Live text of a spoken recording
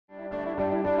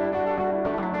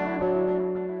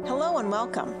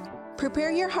welcome.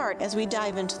 Prepare your heart as we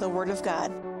dive into the Word of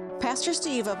God. Pastor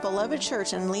Steve of Beloved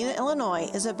Church in Lena, Illinois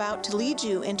is about to lead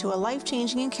you into a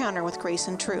life-changing encounter with grace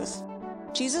and truth.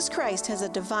 Jesus Christ has a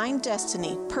divine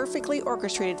destiny perfectly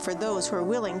orchestrated for those who are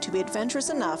willing to be adventurous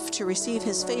enough to receive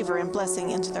His favor and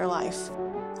blessing into their life.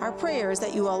 Our prayer is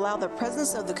that you will allow the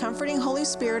presence of the comforting Holy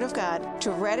Spirit of God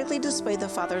to radically display the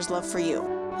Father's love for you.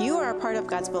 You are a part of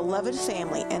God's beloved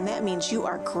family, and that means you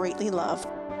are greatly loved.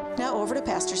 Now over to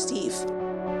Pastor Steve.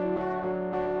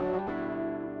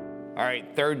 All right,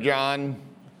 3 John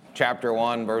chapter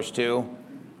 1, verse 2.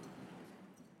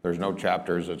 There's no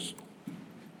chapters,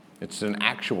 it's an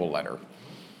actual letter.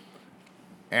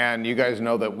 And you guys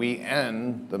know that we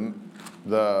end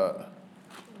the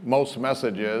most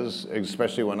messages,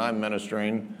 especially when I'm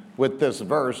ministering, with this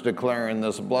verse declaring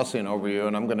this blessing over you.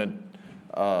 And I'm going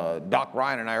to, Doc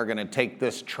Ryan and I are going to take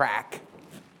this track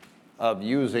of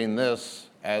using this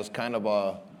as kind of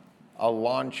a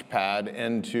launch pad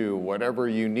into whatever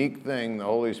unique thing the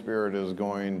Holy Spirit is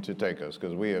going to take us,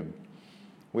 because we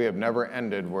have never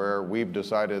ended where we've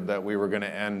decided that we were going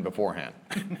to end beforehand.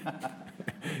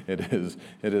 It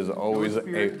is always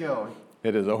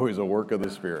a work of the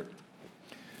Spirit.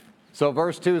 So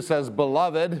verse 2 says,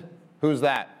 "Beloved," who's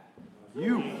that?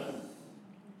 You.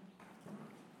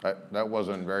 That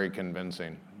wasn't very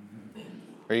convincing.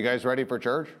 Are you guys ready for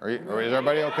church? Is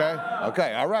everybody okay?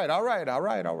 Okay, all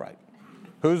right.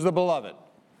 Who's the beloved?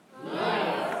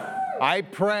 I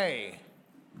pray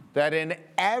that in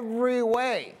every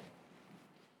way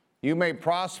you may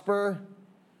prosper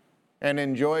and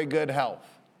enjoy good health.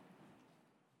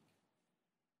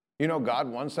 You know, God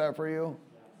wants that for you.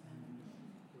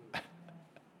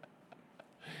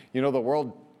 You know, the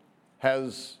world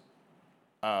has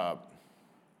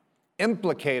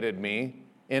implicated me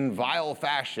in vile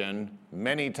fashion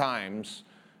many times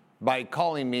by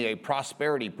calling me a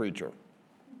prosperity preacher.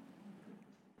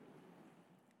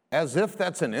 As if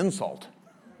that's an insult.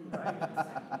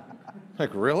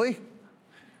 Like, really?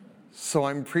 So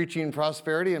I'm preaching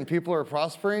prosperity and people are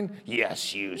prospering?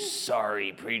 Yes, you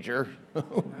sorry preacher.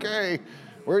 Okay.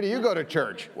 Where do you go to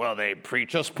church? Well, they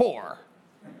preach us poor.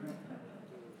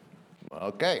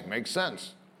 Okay, makes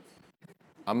sense.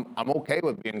 I'm okay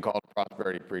with being called a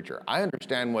prosperity preacher. I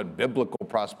understand what biblical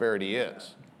prosperity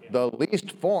is. The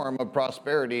least form of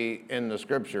prosperity in the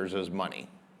scriptures is money.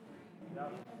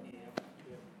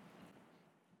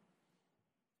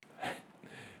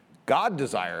 God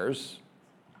desires,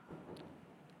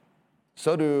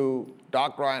 so do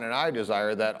Doc Ryan and I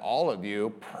desire, that all of you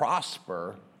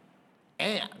prosper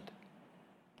and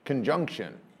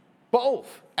conjunction,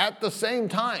 both at the same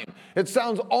time. It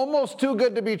sounds almost too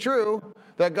good to be true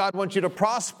that God wants you to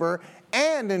prosper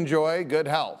and enjoy good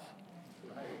health.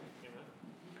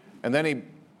 And then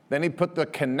he put the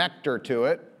connector to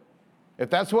it. If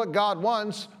that's what God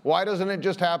wants, why doesn't it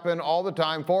just happen all the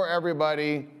time for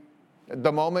everybody?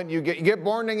 The moment you get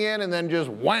born again, and then just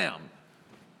wham,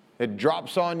 it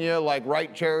drops on you like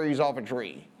ripe cherries off a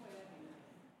tree.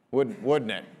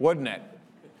 Wouldn't it?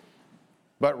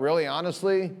 But really,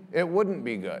 honestly, it wouldn't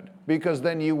be good, because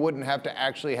then you wouldn't have to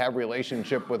actually have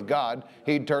relationship with God.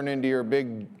 He'd turn into your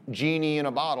big genie in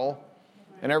a bottle,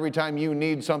 and every time you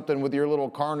need something with your little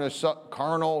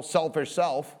carnal, selfish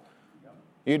self,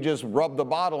 you just rub the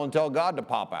bottle and tell God to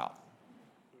pop out.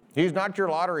 He's not your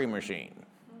lottery machine.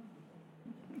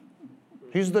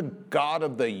 He's the God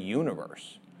of the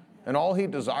universe, and all he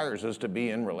desires is to be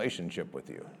in relationship with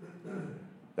you.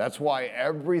 That's why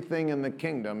everything in the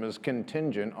kingdom is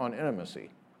contingent on intimacy.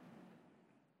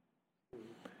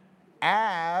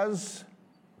 As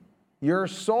your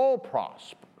soul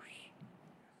prospers.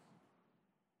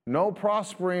 No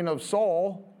prospering of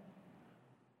soul,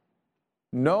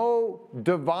 no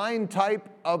divine type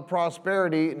of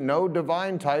prosperity, no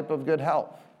divine type of good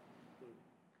health.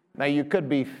 Now, you could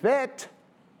be fit.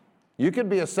 You could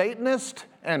be a Satanist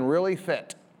and really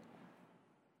fit.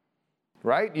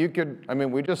 Right?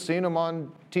 We just seen them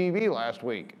on TV last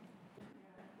week.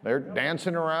 They're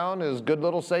dancing around as good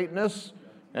little Satanists,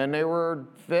 and they were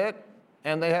fit,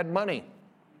 and they had money.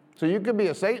 So you could be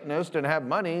a Satanist and have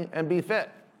money and be fit.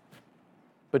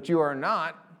 But you are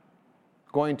not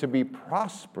going to be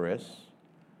prosperous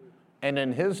and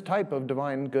in his type of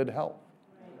divine good health.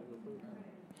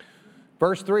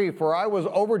 Verse 3, "For I was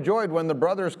overjoyed when the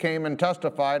brothers came and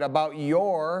testified about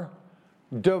your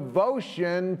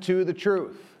devotion to the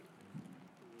truth."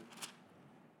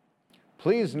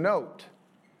 Please note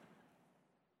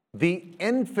the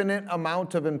infinite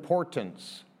amount of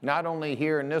importance, not only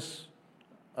here in this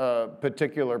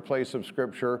particular place of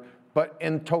Scripture, but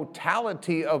in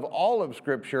totality of all of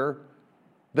Scripture,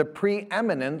 the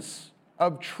preeminence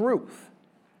of truth.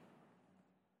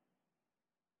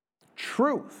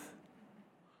 Truth.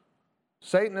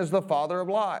 Satan is the father of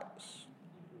lies.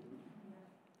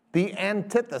 The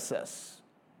antithesis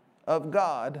of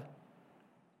God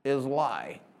is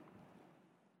lie.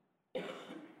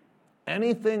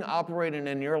 Anything operating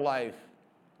in your life,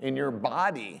 in your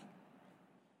body,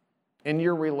 in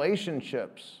your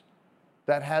relationships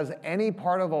that has any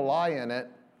part of a lie in it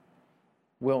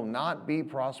will not be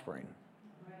prospering.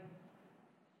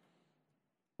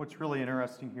 What's really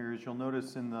interesting here is you'll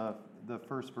notice in the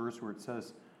first verse where it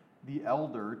says, the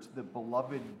elder to the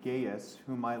beloved Gaius,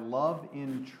 whom I love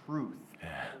in truth.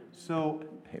 So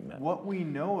Amen. What we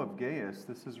know of Gaius,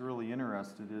 this is really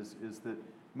interesting, is that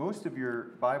most of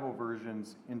your Bible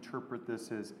versions interpret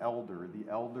this as elder, the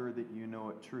elder that you know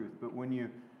at truth. But when you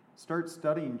start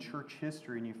studying church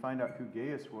history and you find out who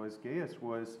Gaius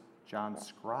was John's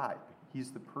scribe.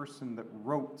 He's the person that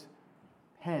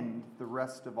penned the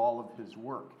rest of all of his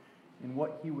work. And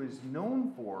what he was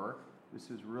known for, this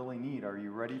is really neat, are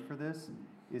you ready for this?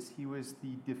 Is he was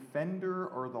the defender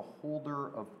or the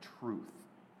holder of truth.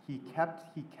 He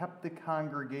kept the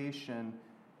congregation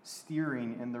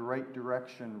steering in the right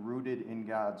direction, rooted in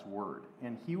God's word.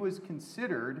 And he was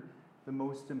considered the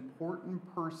most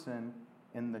important person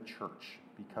in the church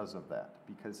because of that,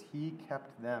 because he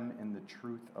kept them in the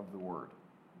truth of the word.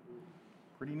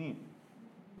 Pretty neat.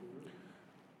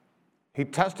 He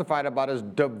testified about his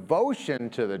devotion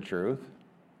to the truth,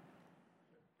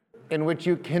 in which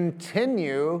you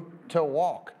continue to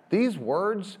walk. These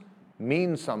words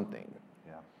mean something.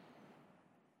 Yeah.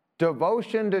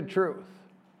 Devotion to truth.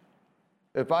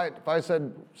 If I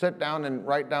said, sit down and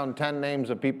write down 10 names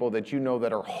of people that you know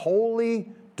that are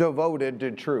wholly devoted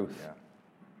to truth,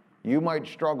 you might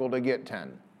struggle to get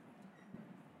 10.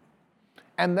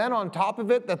 And then on top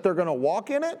of it, that they're going to walk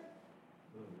in it.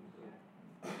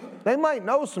 They might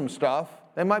know some stuff.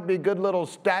 They might be good little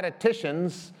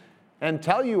statisticians and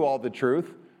tell you all the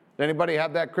truth. Anybody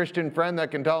have that Christian friend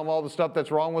that can tell them all the stuff that's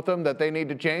wrong with them, that they need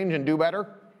to change and do better?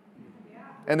 Yeah.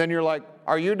 And then you're like,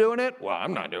 are you doing it? Well,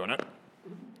 I'm not doing it.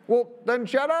 Well, then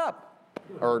shut up.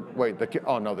 Or wait,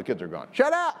 oh no, the kids are gone.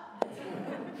 Shut up.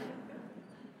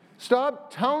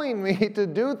 Stop telling me to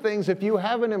do things if you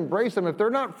haven't embraced them. If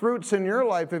they're not fruits in your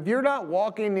life, if you're not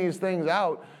walking these things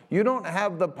out, you don't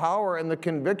have the power and the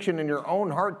conviction in your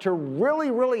own heart to really,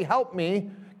 really help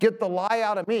me get the lie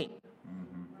out of me.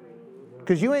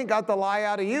 Because you ain't got the lie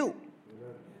out of you.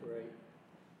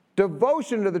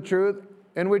 Devotion to the truth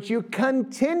in which you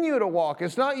continue to walk.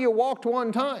 It's not you walked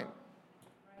one time.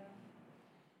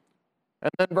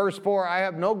 And then verse 4, I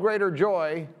have no greater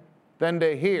joy than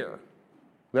to hear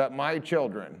that my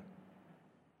children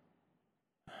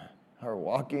are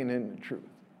walking in the truth.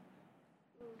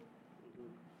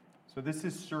 So this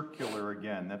is circular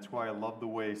again. That's why I love the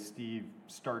way Steve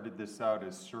started this out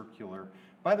as circular.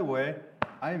 By the way,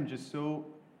 I am just so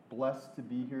blessed to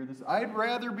be here. I'd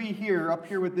rather be up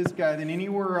here with this guy than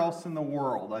anywhere else in the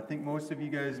world. I think most of you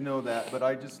guys know that, but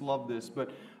I just love this.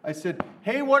 But I said,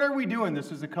 hey, what are we doing?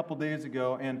 This was a couple days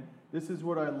ago, and this is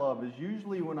what I love, is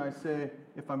usually when I say,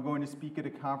 if I'm going to speak at a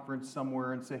conference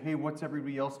somewhere and say, hey, what's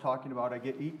everybody else talking about? I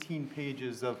get 18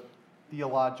 pages of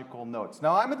theological notes.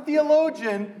 Now, I'm a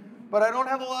theologian, but I don't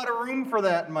have a lot of room for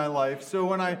that in my life. So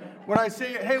when I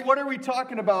say, hey, what are we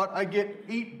talking about? I get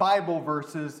 8 Bible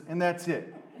verses, and that's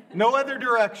it. No other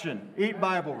direction. 8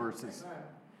 Bible verses.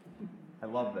 I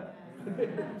love that.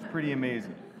 It's pretty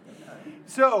amazing.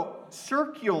 So,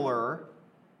 circular,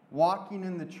 walking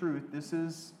in the truth, this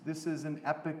is an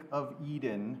epic of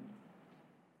Eden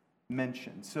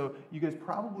mentioned. So you guys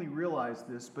probably realize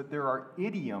this, but there are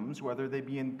idioms, whether they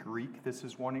be in Greek, this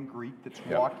is one in Greek that's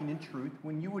walking in truth.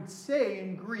 When you would say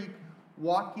in Greek,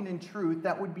 walking in truth,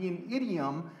 that would be an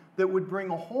idiom that would bring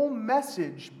a whole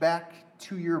message back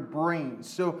to your brain.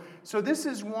 So this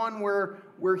is one where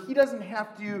he doesn't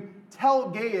have to tell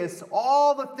Gaius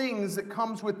all the things that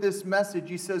comes with this message.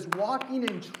 He says, walking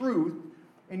in truth,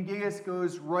 and Gaius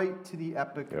goes right to the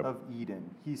epic of Eden.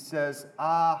 He says,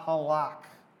 halak.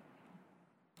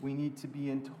 We need to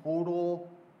be in total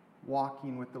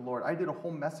walking with the Lord. I did a whole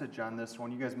message on this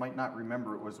one. You guys might not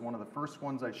remember. It was one of the first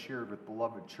ones I shared with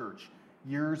Beloved Church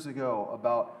years ago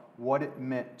about what it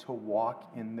meant to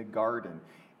walk in the garden.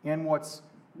 And what's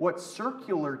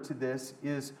circular to this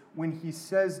is when he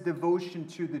says devotion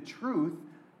to the truth,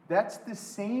 that's the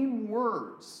same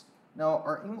words. Now,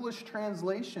 our English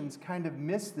translations kind of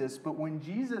miss this, but when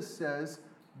Jesus says,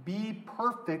 be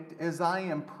perfect as I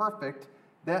am perfect,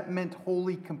 that meant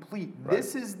wholly complete. Right.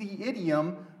 This is the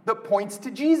idiom that points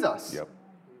to Jesus. Yep.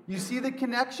 You see the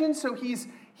connection? So he's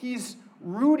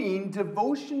rooting,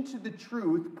 devotion to the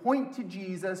truth, point to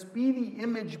Jesus, be the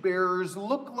image bearers,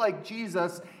 look like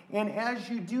Jesus. And as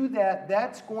you do that,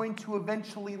 that's going to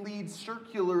eventually lead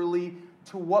circularly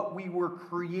to what we were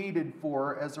created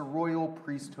for as a royal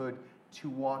priesthood, to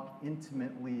walk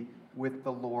intimately with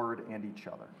the Lord and each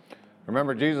other.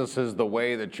 Remember, Jesus is the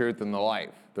way, the truth, and the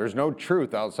life. There's no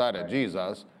truth outside of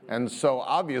Jesus. And so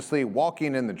obviously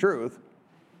walking in the truth,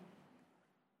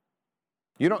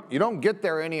 you don't get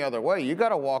there any other way. You got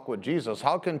to walk with Jesus.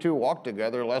 How can two walk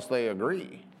together unless they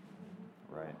agree?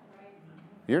 Right.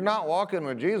 You're not walking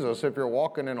with Jesus if you're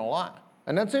walking in a lie.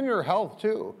 And that's in your health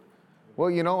too. Well,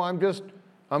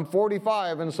 I'm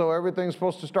 45, and so everything's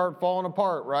supposed to start falling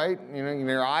apart, right?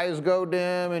 Your eyes go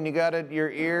dim, and your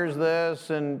ears this,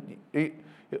 and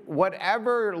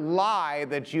whatever lie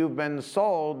that you've been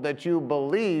sold that you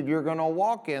believe, you're going to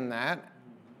walk in that.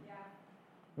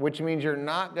 Which means you're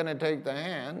not going to take the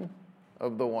hand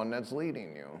of the one that's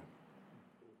leading you.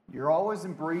 You're always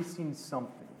embracing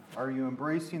something. Are you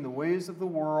embracing the ways of the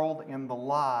world and the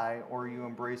lie, or are you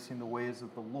embracing the ways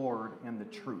of the Lord and the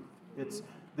truth?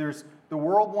 The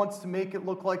world wants to make it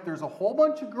look like there's a whole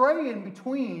bunch of gray in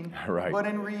between, right. But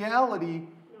in reality,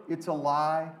 it's a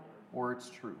lie or it's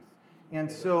truth.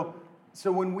 And so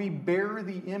when we bear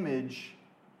the image,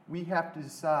 we have to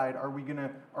decide, are we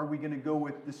gonna go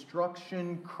with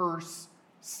destruction, curse,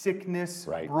 sickness,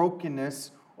 right.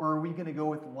 brokenness, or are we gonna go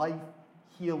with life,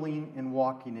 healing, and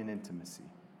walking in intimacy?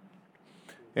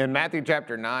 In Matthew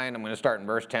chapter 9, I'm going to start in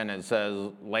verse 10. It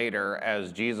says, later,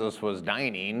 as Jesus was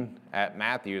dining at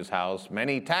Matthew's house,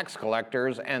 many tax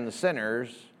collectors and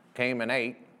sinners came and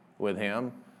ate with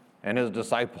him and his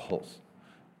disciples.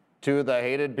 Two of the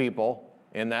hated people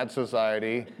in that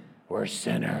society were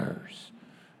sinners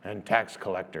and tax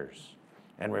collectors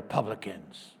and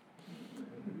Republicans.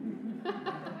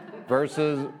 Verse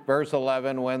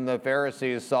 11, when the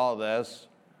Pharisees saw this,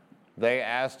 they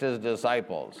asked his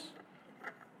disciples,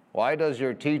 why does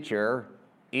your teacher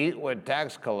eat with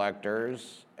tax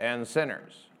collectors and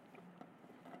sinners?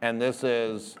 And this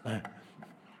is,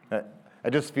 I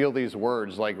just feel these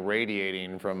words like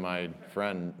radiating from my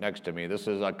friend next to me. This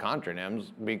is a contronym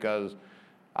because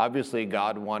obviously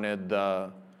God wanted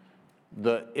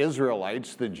the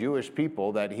Israelites, the Jewish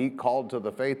people that he called to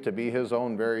the faith to be his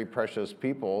own very precious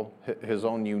people, his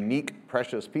own unique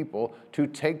precious people, to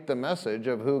take the message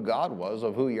of who God was,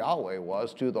 of who Yahweh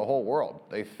was, to the whole world.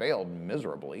 They failed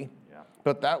miserably,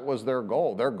 but that was their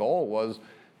goal. Their goal was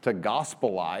to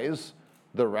gospelize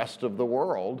the rest of the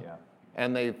world,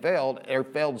 and they failed. They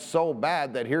failed so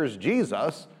bad that here's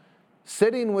Jesus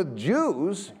sitting with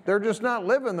Jews. They're just not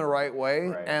living the right way.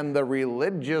 Right. And the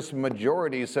religious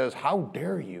majority says, how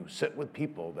dare you sit with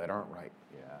people that aren't right?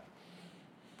 Yeah.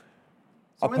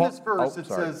 So in this verse, it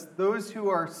says, those who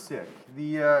are sick.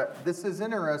 This is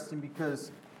interesting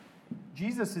because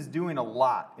Jesus is doing a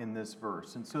lot in this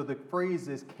verse. And so the phrase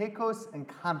is kekos and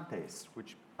kantes,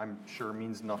 which I'm sure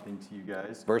means nothing to you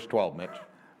guys. Verse 12, Mitch.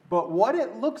 But what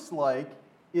it looks like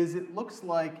is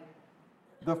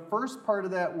the first part of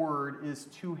that word is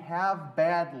to have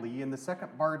badly, and the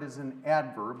second part is an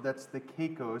adverb, that's the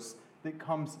kekos, that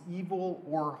comes evil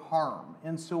or harm.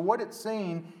 And so what it's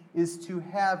saying is to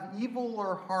have evil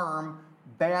or harm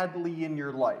badly in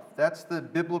your life. That's the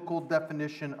biblical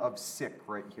definition of sick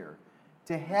right here.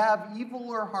 To have evil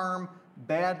or harm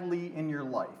badly in your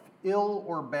life, ill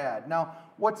or bad. Now,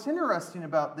 what's interesting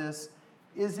about this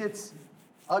is it's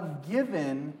a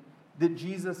given that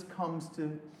Jesus comes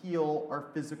to heal our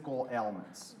physical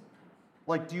ailments.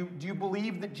 Like, do you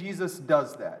believe that Jesus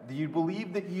does that? Do you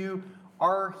believe that you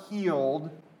are healed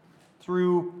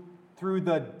through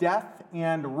the death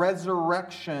and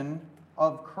resurrection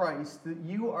of Christ, that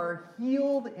you are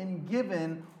healed and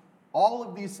given all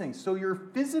of these things? So your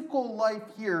physical life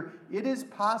here, it is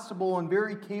possible and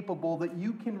very capable that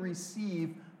you can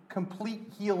receive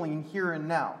complete healing here and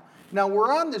now. Now,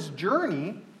 we're on this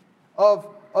journey of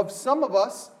some of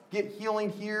us get healing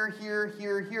here,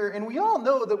 and we all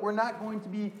know that we're not going to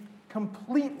be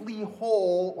completely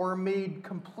whole or made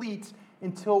complete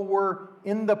until we're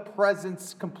in the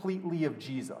presence completely of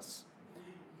Jesus.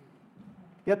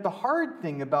 Yet the hard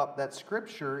thing about that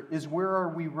scripture is, where are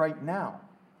we right now?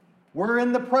 We're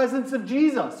in the presence of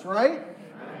Jesus, right?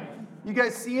 You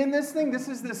guys seeing this thing? This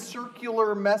is this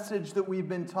circular message that we've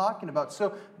been talking about.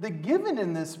 So the given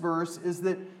in this verse is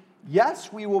that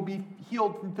yes, we will be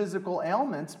healed from physical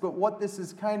ailments, but what this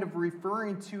is kind of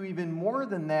referring to even more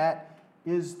than that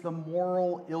is the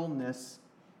moral illness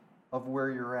of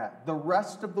where you're at. The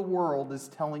rest of the world is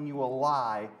telling you a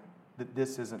lie that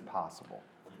this isn't possible.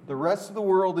 The rest of the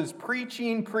world is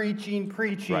preaching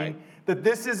right. that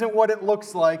this isn't what it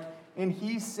looks like, and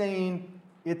he's saying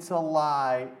it's a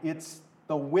lie. It's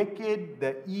the wicked,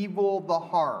 the evil, the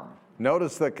harm.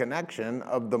 Notice the connection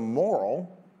of the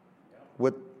moral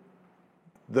with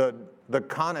the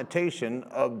connotation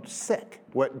of sick,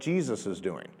 what Jesus is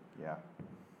doing. Yeah.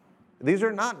 These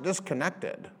are not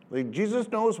disconnected. Like, Jesus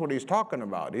knows what he's talking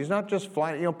about. He's not just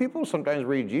flying. You know, people sometimes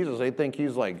read Jesus, they think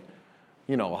he's like,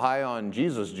 you know, high on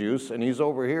Jesus juice, and he's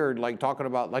over here like talking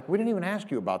about, like, we didn't even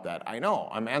ask you about that. I know,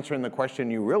 I'm answering the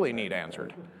question you really need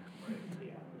answered.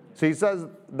 So he says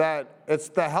that it's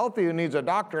the healthy who needs a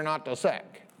doctor, not the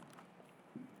sick.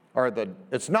 Or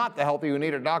it's not the healthy who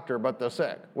need a doctor, but the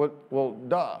sick. Well,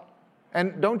 duh.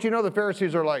 And don't you know the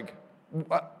Pharisees are like,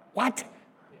 what?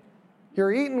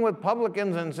 You're eating with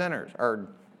publicans and sinners, or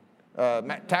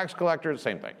tax collectors,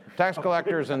 same thing. Tax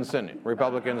collectors and sinners,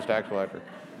 Republicans, tax collectors.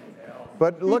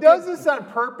 But he does this on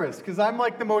purpose, because I'm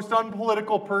like the most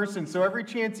unpolitical person, so every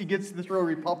chance he gets to throw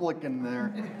Republican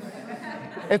there.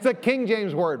 It's a King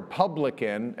James word,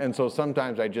 publican, and so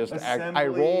sometimes I just I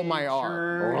roll my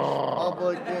R.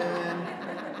 Publican.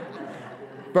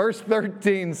 Verse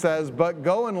 13 says, but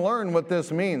go and learn what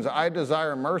this means. I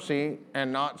desire mercy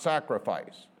and not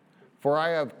sacrifice. For I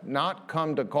have not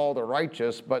come to call the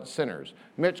righteous, but sinners.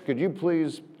 Mitch, could you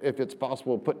please, if it's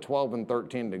possible, put 12 and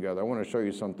 13 together? I want to show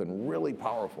you something really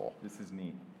powerful. This is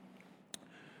neat.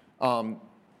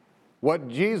 What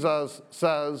Jesus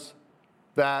says,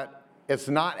 that it's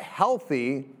not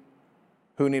healthy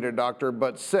who need a doctor,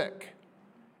 but sick.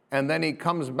 And then he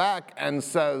comes back and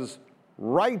says,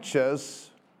 righteous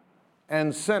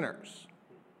and sinners.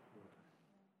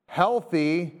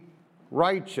 Healthy,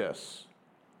 righteous.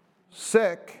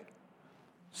 Sick,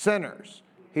 sinners.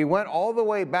 He went all the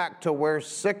way back to where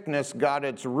sickness got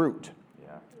its root. Yeah.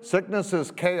 Sickness is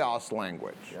chaos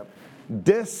language. Yep.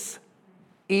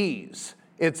 Dis-ease.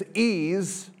 It's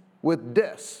ease with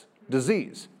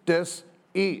disease.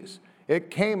 Dis-ease.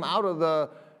 It came out of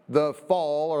the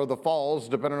fall or the falls,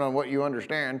 depending on what you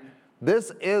understand.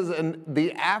 This is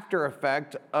the after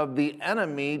effect of the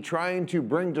enemy trying to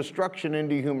bring destruction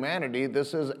into humanity.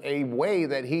 This is a way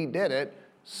that he did it.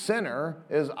 Sinner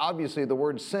is obviously, the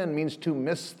word sin means to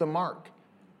miss the mark.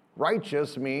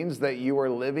 Righteous means that you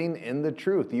are living in the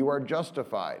truth. You are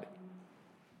justified.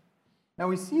 Now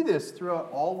we see this throughout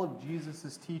all of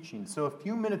Jesus' teaching. So a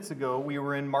few minutes ago, we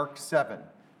were in Mark 7,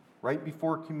 right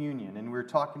before communion, and we were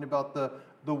talking about the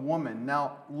woman.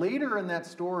 Now, later in that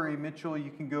story, Mitchell, you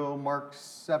can go Mark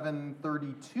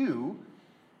 7:32,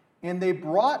 and they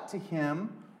brought to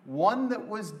him one that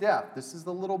was deaf, this is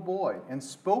the little boy, and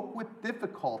spoke with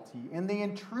difficulty, and they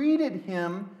entreated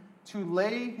him to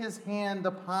lay his hand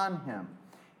upon him.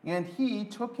 And he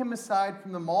took him aside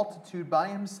from the multitude by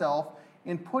himself,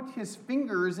 and put his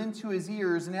fingers into his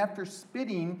ears, and after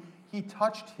spitting, he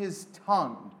touched his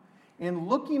tongue. And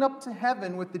looking up to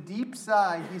heaven with a deep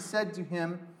sigh, he said to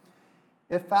him,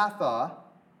 Ephphatha,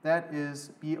 that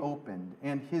is, be opened.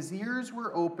 And his ears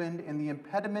were opened, and the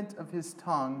impediment of his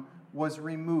tongue was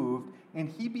removed, and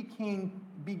he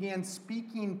began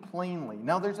speaking plainly.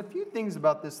 Now, there's a few things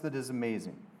about this that is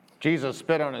amazing. Jesus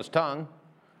spit on his tongue.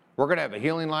 We're going to have a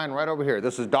healing line right over here.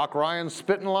 This is Doc Ryan's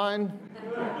spitting line.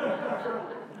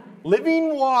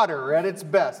 Living water at its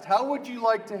best. How would you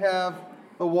like to have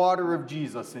the water of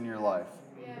Jesus in your life?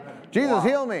 Yeah. Jesus,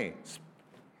 heal me.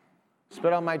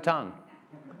 Spit on my tongue.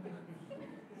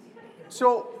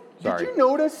 So, Sorry. Did you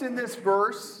notice in this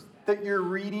verse that you're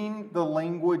reading the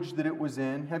language that it was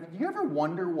in? Have you ever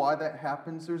wonder why that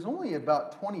happens? There's only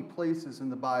about 20 places in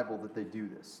the Bible that they do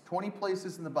this. 20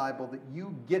 places in the Bible that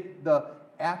you get the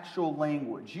actual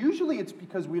language. Usually it's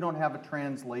because we don't have a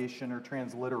translation or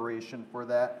transliteration for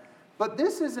that. But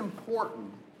this is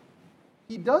important.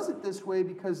 He does it this way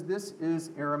because this is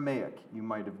Aramaic, you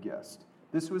might have guessed.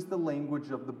 This was the language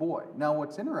of the boy. Now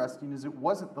what's interesting is it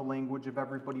wasn't the language of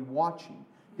everybody watching.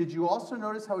 Did you also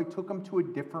notice how he took them to a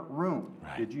different room?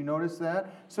 Right. Did you notice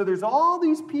that? So there's all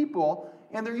these people,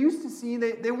 and they're used to seeing,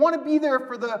 they want to be there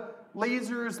for the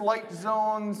lasers, light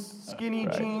zones, skinny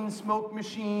jeans, smoke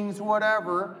machines,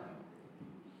 whatever.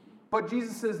 But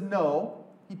Jesus says no.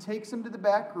 He takes them to the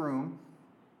back room.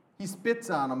 He spits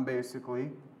on them,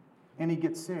 basically, and he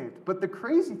gets saved. But the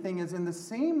crazy thing is, in the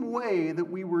same way that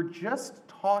we were just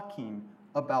talking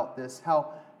about this,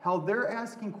 how they're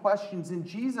asking questions, and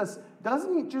Jesus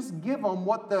doesn't just give them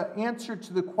what the answer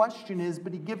to the question is,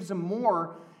 but he gives them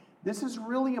more. This is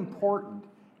really important.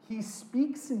 He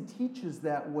speaks and teaches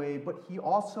that way, but he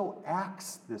also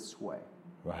acts this way.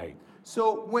 Right.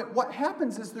 So what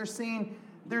happens is they're saying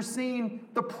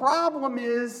the problem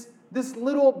is this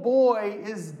little boy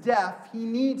is deaf.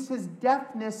 His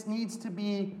deafness needs to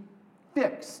be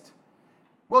fixed.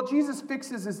 Well, Jesus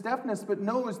fixes his deafness, but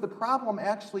knows the problem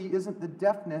actually isn't the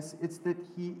deafness, it's that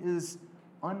he is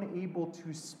unable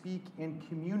to speak and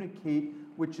communicate,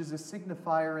 which is a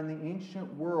signifier in the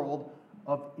ancient world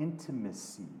of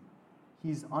intimacy.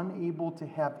 He's unable to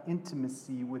have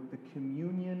intimacy with the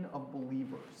communion of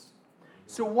believers.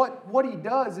 So what he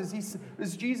does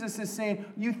is Jesus is saying,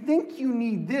 you think you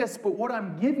need this, but what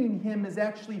I'm giving him is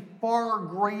actually far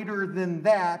greater than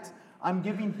that. I'm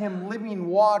giving him living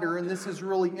water, and this is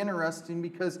really interesting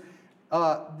because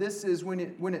this is when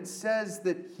it says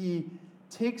that he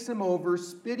takes him over,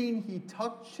 spitting, he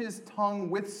touched his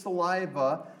tongue with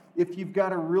saliva. If you've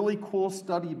got a really cool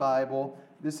study Bible,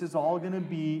 this is all going to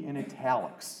be in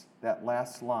italics, that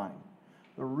last line.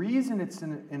 The reason it's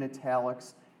in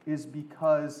italics is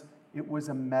because it was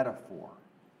a metaphor.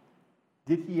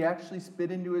 Did he actually spit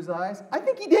into his eyes? I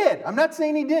think he did. I'm not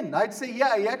saying he didn't. I'd say,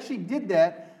 yeah, he actually did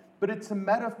that, but it's a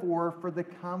metaphor for the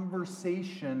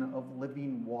conversation of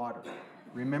living water.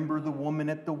 Remember the woman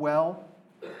at the well?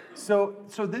 So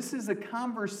this is a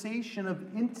conversation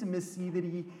of intimacy that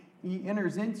he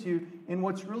enters into. And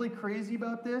what's really crazy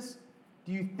about this,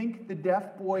 do you think the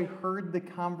deaf boy heard the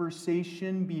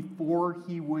conversation before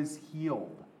he was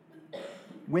healed?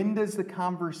 When does the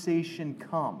conversation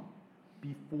come?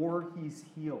 Before he's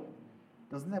healed.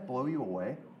 Doesn't that blow you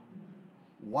away?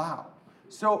 Wow.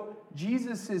 So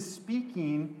Jesus is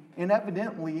speaking, and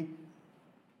evidently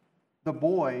the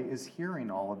boy is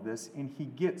hearing all of this, and he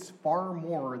gets far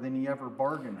more than he ever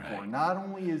bargained for. Not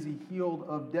only is he healed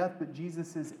of death, but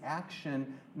Jesus'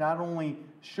 action not only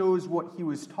shows what he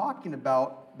was talking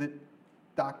about that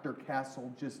Dr.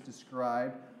 Cassell just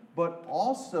described, but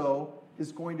also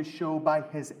is going to show by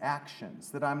his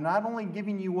actions that I'm not only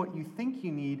giving you what you think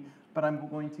you need, but I'm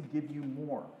going to give you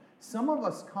more. Some of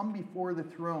us come before the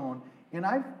throne, and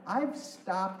I've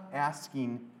stopped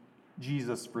asking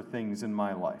Jesus for things in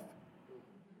my life.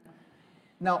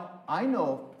 Now, I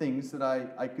know things that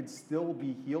I could still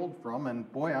be healed from, and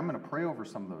boy, I'm going to pray over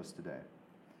some of those today.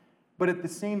 But at the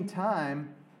same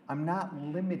time, I'm not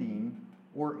limiting,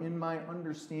 or in my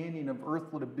understanding of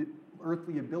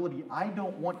earthly ability, I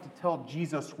don't want to tell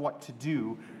Jesus what to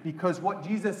do, because what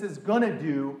Jesus is going to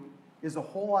do is a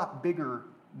whole lot bigger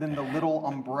than the little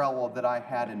umbrella that I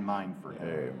had in mind for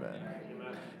him. Amen.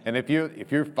 And if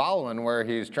you're following where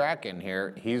he's tracking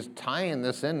here, he's tying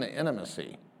this into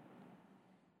intimacy,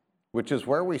 which is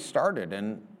where we started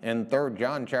in 3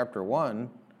 John chapter 1,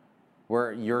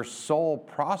 where your soul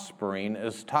prospering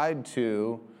is tied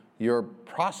to your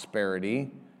prosperity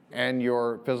and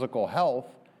your physical health,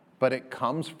 but it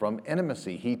comes from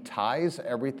intimacy. He ties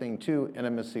everything to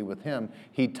intimacy with him.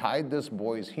 He tied this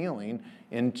boy's healing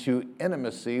into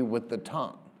intimacy with the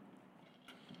tongue.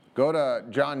 Go to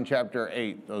John chapter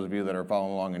 8, those of you that are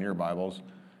following along in your Bibles.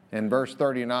 In verse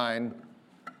 39,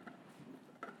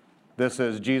 this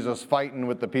is Jesus fighting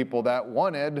with the people that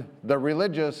wanted the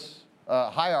religious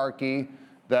hierarchy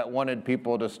that wanted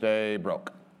people to stay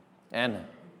broke and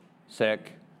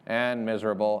sick and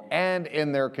miserable and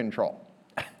in their control.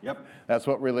 Yep. That's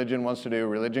what religion wants to do.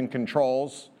 Religion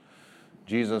controls.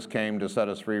 Jesus came to set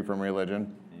us free from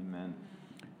religion. Amen.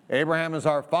 Abraham is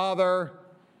our father.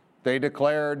 They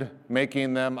declared,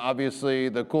 making them obviously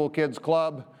the cool kids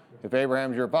club. If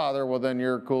Abraham's your father, well, then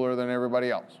you're cooler than everybody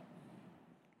else.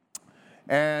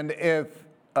 And if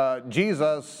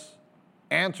Jesus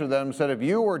answered them, said, if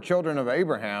you were children of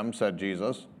Abraham, said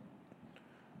Jesus,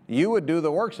 you would do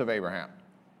the works of Abraham.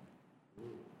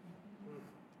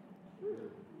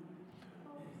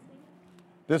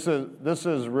 This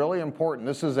is really important.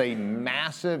 This is a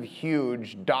massive,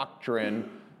 huge doctrine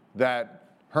that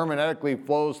hermeneutically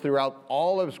flows throughout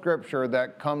all of Scripture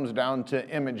that comes down to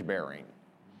image bearing.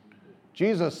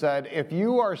 Jesus said, if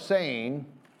you are saying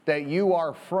that you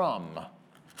are from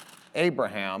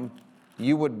Abraham,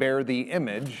 you would bear the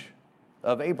image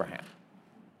of Abraham.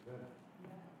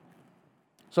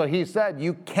 So he said,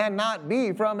 you cannot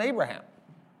be from Abraham,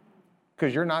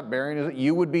 because you're not bearing,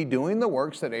 you would be doing the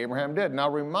works that Abraham did. Now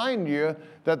remind you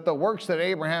that the works that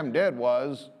Abraham did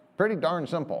was pretty darn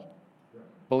simple.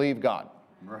 Believe God.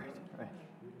 Right.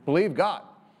 Believe God.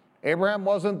 Abraham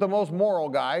wasn't the most moral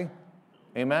guy.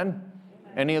 Amen?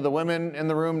 Any of the women in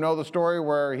the room know the story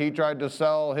where he tried to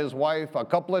sell his wife a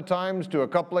couple of times to a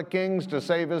couple of kings to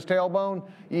save his tailbone?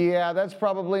 Yeah, that's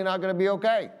probably not going to be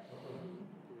okay.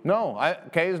 No,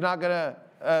 Kay's not going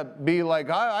to be like,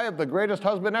 I have the greatest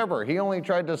husband ever. He only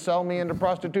tried to sell me into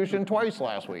prostitution twice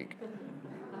last week.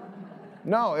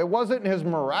 No, it wasn't his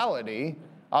morality.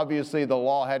 Obviously, the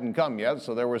law hadn't come yet,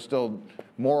 so there were still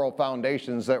moral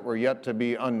foundations that were yet to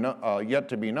be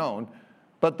known.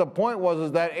 But the point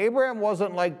was that Abraham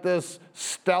wasn't like this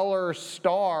stellar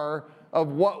star of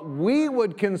what we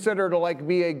would consider to like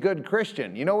be a good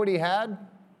Christian. You know what he had?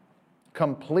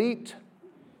 Complete,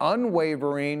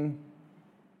 unwavering,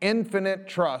 infinite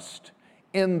trust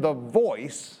in the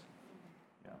voice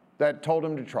that told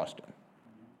him to trust him.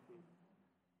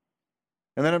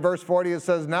 And then in verse 40 it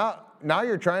says, now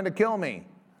you're trying to kill me,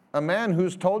 a man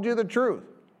who's told you the truth.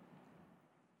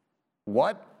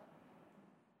 What?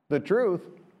 The truth?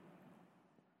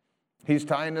 He's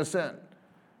tying us in.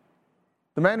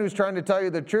 The man who's trying to tell you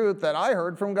the truth that I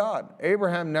heard from God.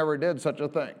 Abraham never did such a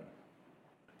thing.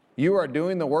 You are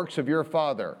doing the works of your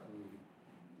father.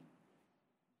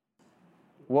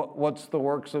 What's the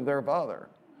works of their father?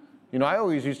 You know, I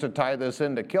always used to tie this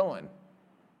into killing.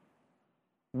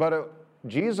 But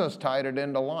Jesus tied it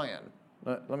into lying.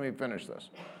 Let me finish this.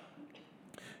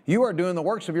 You are doing the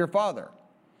works of your father.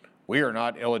 We are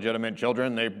not illegitimate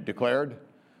children, they declared.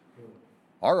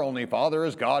 Our only father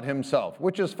is God himself.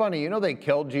 Which is funny. You know they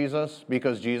killed Jesus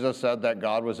because Jesus said that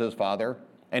God was his father.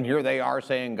 And here they are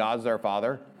saying God's their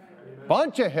father. Amen.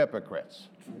 Bunch of hypocrites.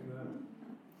 Amen.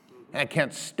 And I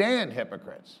can't stand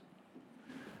hypocrites.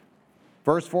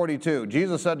 Verse 42,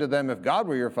 Jesus said to them, if God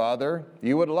were your father,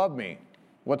 you would love me.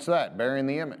 What's that? Bearing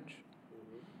the image.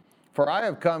 For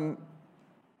I've come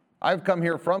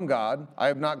here from God. I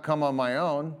have not come on my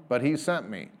own, but he sent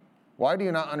me. Why do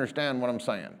you not understand what I'm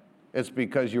saying? It's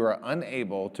because you are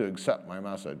unable to accept my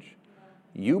message.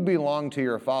 You belong to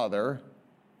your father,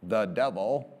 the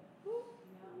devil.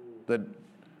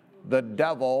 The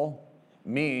devil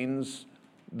means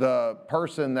the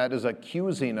person that is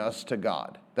accusing us to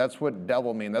God. That's what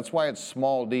devil means. That's why it's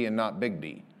small d and not big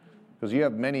D. Because you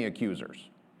have many accusers.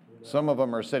 Some of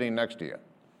them are sitting next to you.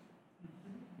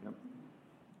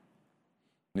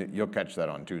 Yep. You'll catch that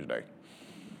on Tuesday.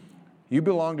 You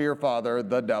belong to your father,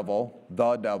 the devil,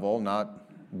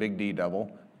 not big D devil,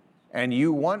 and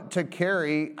you want to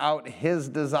carry out his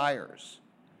desires.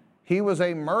 He was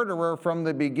a murderer from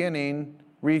the beginning,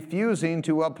 refusing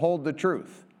to uphold the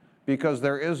truth, because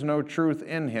there is no truth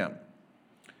in him.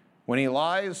 When he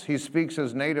lies, he speaks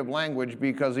his native language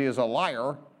because he is a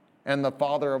liar and the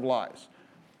father of lies.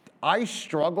 I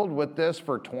struggled with this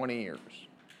for 20 years.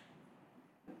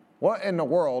 What in the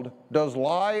world does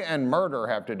lie and murder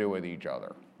have to do with each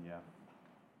other?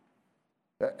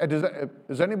 Yeah.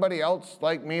 Does anybody else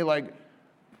like me, like,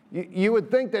 you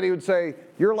would think that he would say,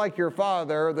 you're like your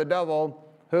father, the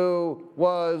devil, who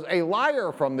was a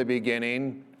liar from the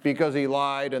beginning because he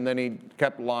lied and then he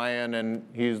kept lying and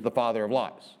he's the father of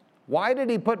lies. Why did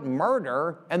he put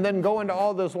murder and then go into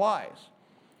all those lies?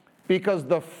 Because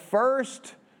the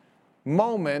first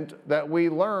moment that we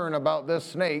learn about this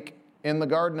snake in the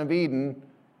Garden of Eden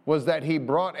was that he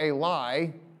brought a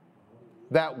lie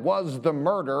that was the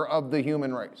murder of the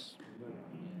human race.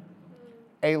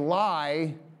 A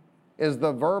lie is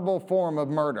the verbal form of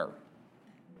murder.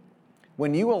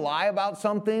 When you lie about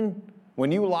something,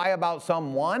 when you lie about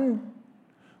someone,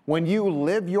 when you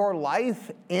live your life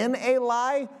in a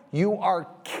lie, you are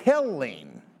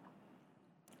killing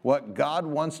what God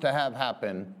wants to have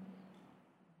happen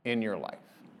in your life.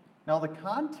 Now, the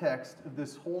context of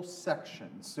this whole section,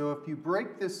 so if you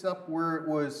break this up where it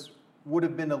would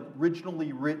have been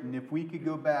originally written, if we could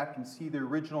go back and see the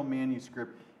original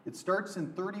manuscript, it starts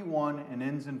in 31 and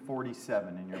ends in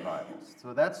 47 in your Bibles.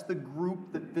 So that's the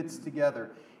group that fits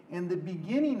together. And the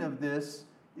beginning of this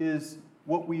is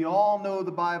what we all know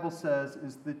the Bible says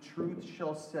is the truth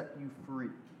shall set you free.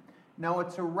 Now,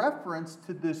 it's a reference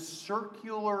to this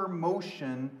circular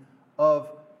motion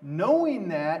of knowing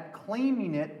that,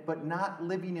 claiming it, but not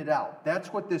living it out.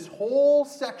 That's what this whole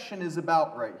section is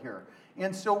about right here.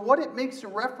 And so what it makes a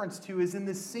reference to is in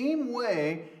the same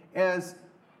way as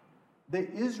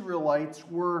the Israelites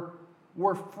were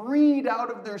freed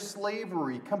out of their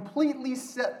slavery, completely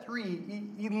set free.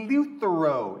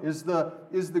 Eleuthero is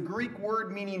the Greek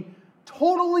word meaning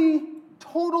totally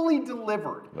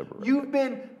delivered. Liberated. You've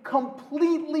been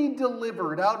completely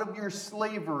delivered out of your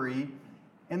slavery.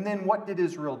 And then what did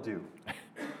Israel do?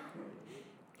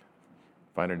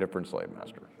 Find a different slave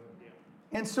master.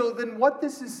 And so then what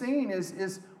this is saying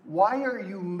is why are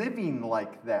you living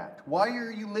like that? Why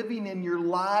are you living in your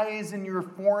lies and your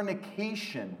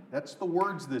fornication? That's the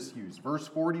words this use. Verse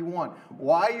 41.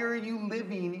 Why are you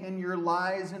living in your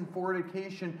lies and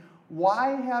fornication?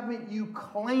 Why haven't you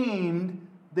claimed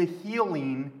the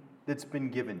healing that's been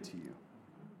given to you?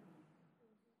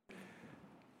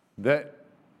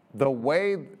 The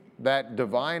way that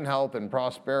divine health and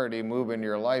prosperity move in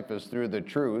your life is through the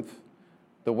truth.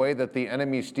 The way that the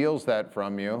enemy steals that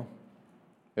from you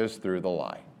is through the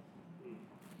lie.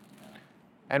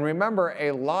 And remember,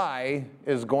 a lie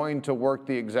is going to work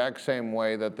the exact same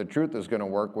way that the truth is going to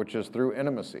work, which is through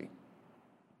intimacy.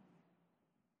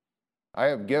 I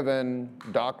have given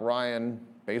Doc Ryan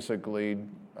basically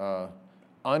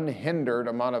unhindered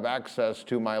amount of access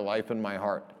to my life and my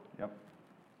heart. Yep.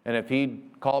 And if he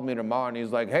called me tomorrow and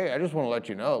he's like, hey, I just want to let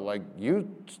you know, like,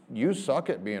 you suck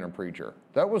at being a preacher.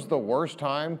 That was the worst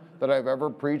time that I've ever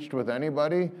preached with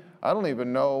anybody. I don't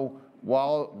even know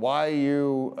why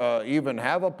you even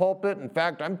have a pulpit. In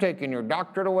fact, I'm taking your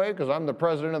doctorate away because I'm the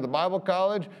president of the Bible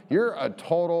college. You're a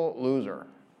total loser.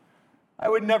 I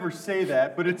would never say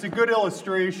that, but it's a good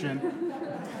illustration.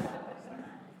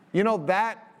 You know,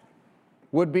 that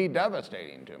would be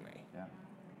devastating to me. Yeah.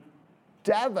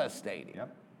 Devastating.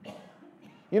 Yep.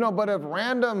 You know, but if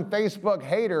random Facebook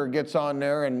hater gets on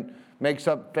there and makes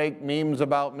up fake memes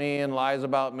about me and lies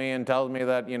about me and tells me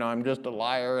that, you know, I'm just a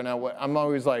liar, and I'm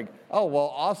always like, oh,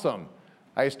 well, awesome.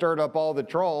 I stirred up all the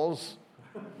trolls,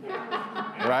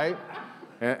 right?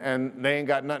 And they ain't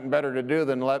got nothing better to do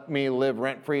than let me live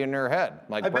rent-free in their head.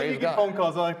 Like, I bet praise you get God. phone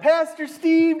calls like, Pastor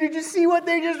Steve, did you see what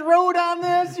they just wrote on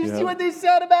this? You see what they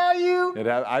said about you?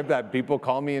 I've had people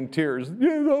call me in tears.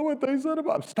 You know what they said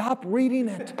about me? Stop reading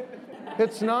it.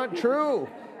 It's not true.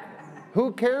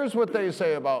 Who cares what they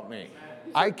say about me?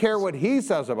 I care what he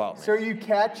says about me. So are you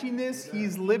catching this?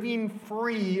 He's living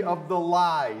free of the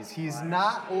lies. He's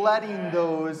not letting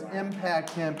those impact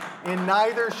him, and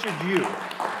neither should you.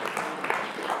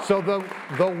 So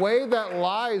the way that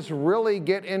lies really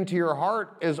get into your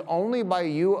heart is only by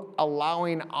you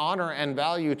allowing honor and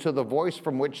value to the voice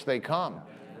from which they come.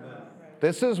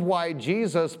 This is why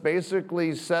Jesus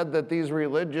basically said that these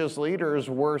religious leaders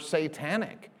were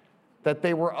satanic, that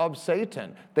they were of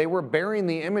Satan. They were bearing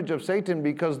the image of Satan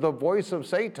because the voice of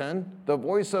Satan, the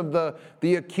voice of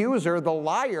the accuser, the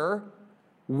liar,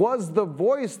 was the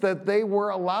voice that they were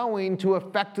allowing to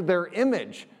affect their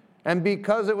image. And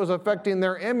because it was affecting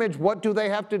their image, what do they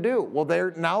have to do? Well,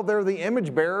 they're the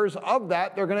image bearers of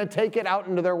that. They're going to take it out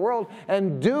into their world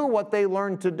and do what they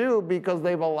learned to do because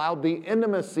they've allowed the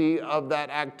intimacy of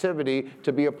that activity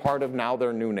to be a part of now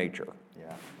their new nature.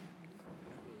 Yeah.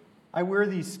 I wear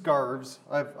these scarves.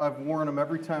 I've worn them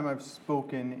every time I've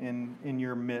spoken in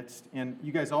your midst. And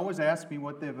you guys always ask me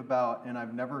what they're about, and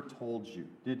I've never told you.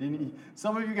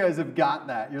 Some of you guys have got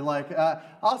that. You're like,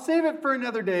 I'll save it for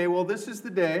another day. Well, this is the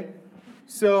day.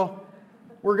 So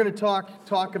we're going to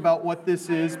talk about what this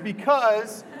is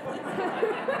because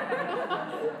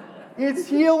it's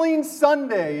Healing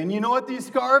Sunday. And you know what these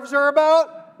scarves are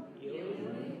about?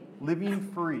 Living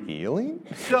free. Healing?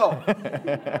 So,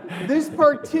 this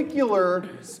particular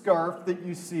scarf that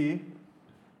you see,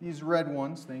 these red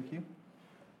ones, thank you.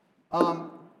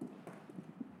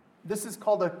 This is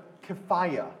called a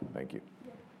keffiyeh. Thank you.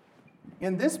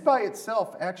 And this by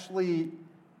itself actually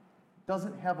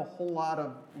doesn't have a whole lot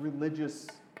of religious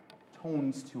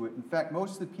tones to it. In fact,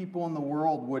 most of the people in the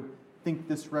world would think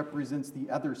this represents the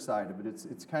other side of it.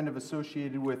 It's kind of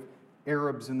associated with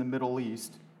Arabs in the Middle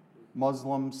East,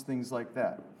 Muslims, things like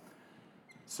that.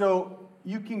 So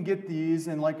you can get these,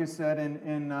 and like I said,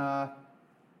 in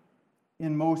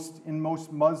most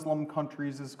Muslim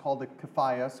countries, it's called a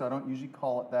keffiyeh, so I don't usually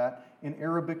call it that. In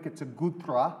Arabic, it's a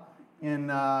gutra. In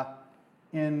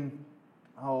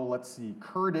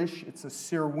Kurdish, it's a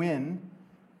sirwin.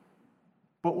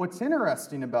 But what's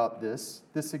interesting about this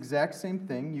exact same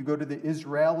thing, you go to the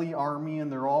Israeli army, and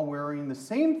they're all wearing the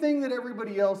same thing that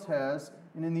everybody else has.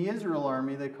 And in the Israel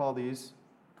army, they call these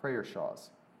prayer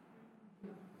shawls.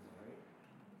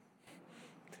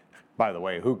 By the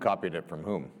way, who copied it from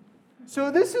whom? So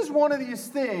this is one of these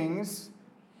things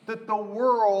that the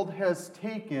world has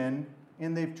taken,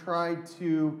 and they've tried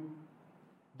to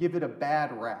give it a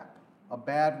bad rap, a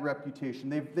bad reputation.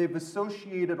 They've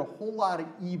associated a whole lot of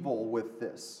evil with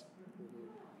this.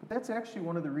 But that's actually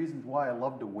one of the reasons why I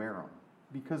love to wear them,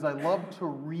 because I love to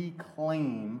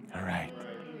reclaim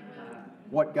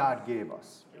what God gave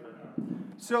us.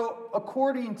 So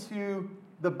according to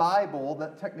the Bible,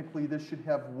 that technically this should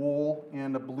have wool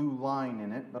and a blue line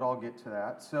in it, but I'll get to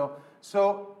that.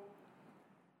 So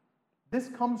this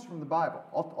comes from the Bible.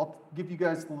 I'll give you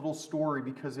guys a little story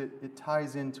because it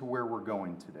ties into where we're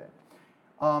going today.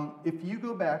 If you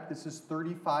go back, this is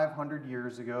 3,500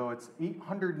 years ago. It's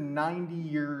 890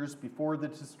 years before the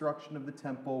destruction of the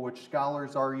temple, which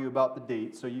scholars argue about the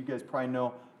date. So you guys probably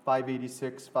know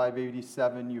 586,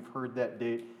 587, you've heard that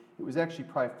date. It was actually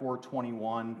probably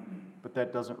 421, but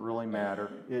that doesn't really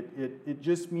matter. It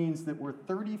just means that we're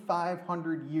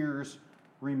 3,500 years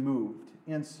removed.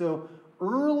 And so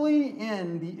early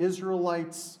in the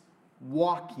Israelites'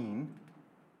 walking,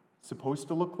 Supposed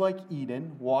to look like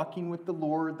Eden, walking with the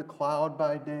Lord, the cloud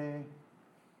by day.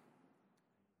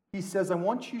 He says, I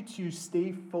want you to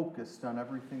stay focused on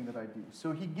everything that I do.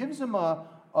 So he gives him a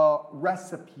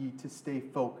recipe to stay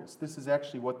focused. This is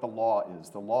actually what the law is.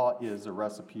 The law is a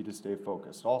recipe to stay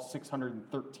focused, all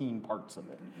 613 parts of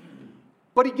it.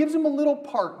 But he gives him a little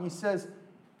part, and he says,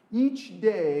 each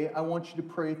day I want you to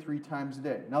pray 3 times a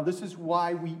day. Now this is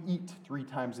why we eat 3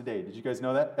 times a day. Did you guys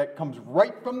know that? That comes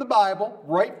right from the Bible,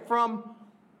 right from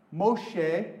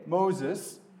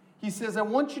Moses. He says, I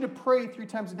want you to pray 3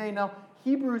 times a day. Now,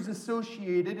 Hebrew is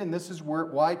associated, and this is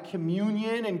why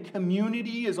communion and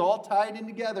community is all tied in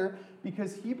together,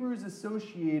 because Hebrew is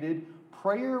associated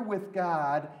prayer with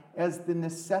God as the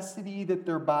necessity that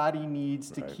their body needs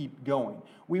to keep going.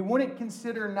 We wouldn't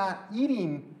consider not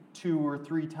eating 2 or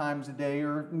 3 times a day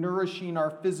or nourishing our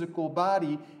physical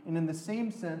body, and in the same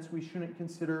sense, we shouldn't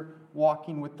consider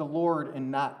walking with the Lord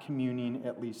and not communing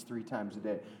at least 3 times a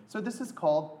day. So this is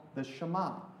called the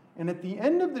Shema. And at the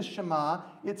end of the Shema,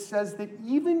 it says that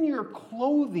even your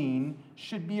clothing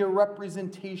should be a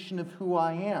representation of who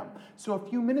I am. So a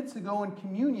few minutes ago in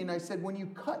communion, I said, when you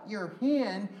cut your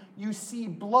hand, you see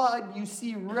blood, you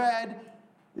see red.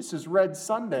 This is Red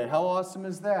Sunday. How awesome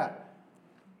is that?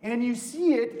 And you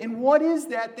see it, and what is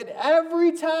that? That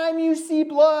every time you see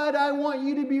blood, I want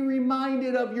you to be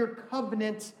reminded of your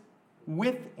covenant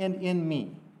with and in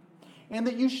me. And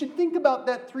that you should think about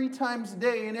that 3 times a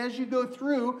day. And as you go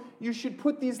through, you should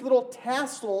put these little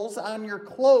tassels on your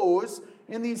clothes.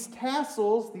 And these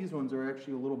tassels, these ones are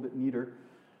actually a little bit neater.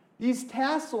 These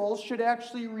tassels should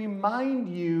actually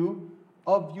remind you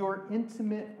of your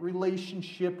intimate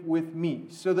relationship with me.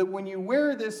 So that when you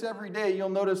wear this every day, you'll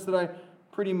notice that I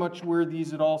pretty much wear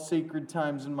these at all sacred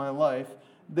times in my life.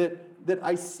 That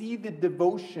I see the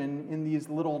devotion in these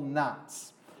little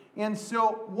knots. And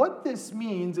so what this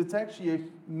means, it's actually a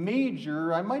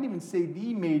major, I might even say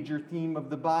the major theme of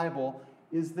the Bible,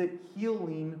 is that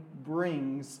healing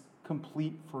brings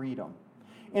complete freedom.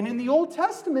 And in the Old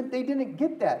Testament, they didn't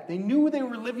get that. They knew they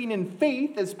were living in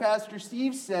faith, as Pastor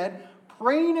Steve said,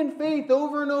 praying in faith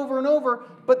over and over and over,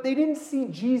 but they didn't see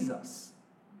Jesus.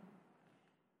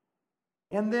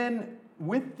 And then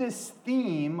with this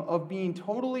theme of being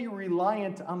totally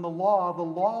reliant on the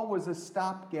law was a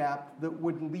stopgap that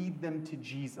would lead them to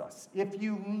Jesus. If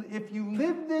you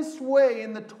live this way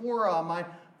in the Torah, my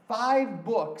 5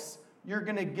 books, you're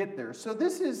going to get there. So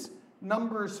this is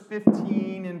Numbers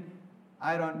 15, and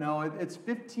I don't know, it's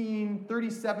 15,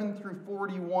 37 through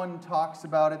 41 talks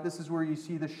about it. This is where you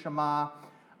see the Shema.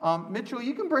 Mitchell,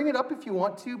 you can bring it up if you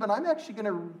want to, but I'm actually going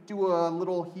to do a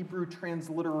little Hebrew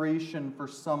transliteration for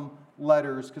some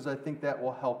letters because I think that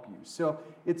will help you. So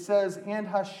it says, and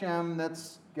Hashem,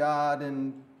 that's God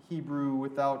in Hebrew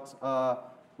without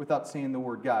saying the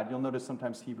word God. You'll notice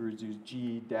sometimes Hebrews use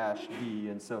G-D,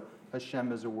 and so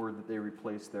Hashem is a word that they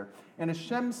replace there. And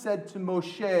Hashem said to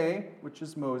Moshe, which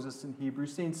is Moses in Hebrew,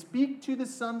 saying, speak to the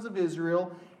sons of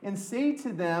Israel and say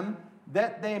to them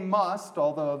that they must,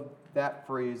 although that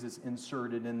phrase is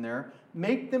inserted in there,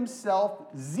 make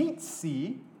themselves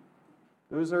tzitzi.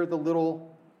 Those are the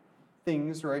little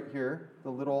things right here, the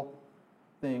little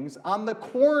things. On the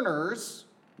corners,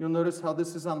 you'll notice how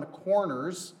this is on the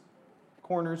corners.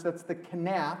 Corners, that's the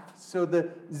kanaf. So the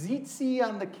tzitzi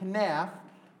on the kanaf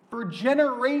for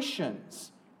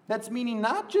generations. That's meaning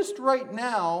not just right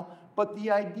now, but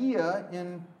the idea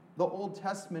in the Old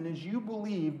Testament is you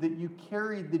believe that you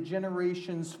carried the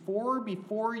generations 4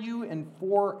 before you and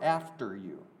 4 after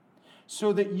you,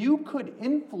 so that you could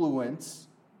influence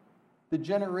the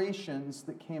generations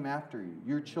that came after you,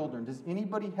 your children. Does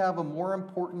anybody have a more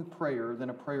important prayer than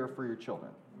a prayer for your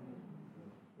children?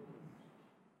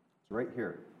 It's right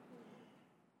here.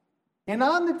 And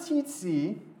on the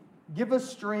tzitzi, give a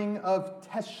string of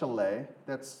teshele,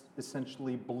 that's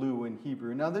essentially blue in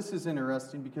Hebrew. Now this is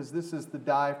interesting because this is the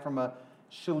dye from a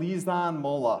Shalizan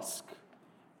mollusk.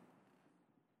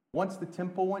 Once the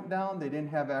temple went down, they didn't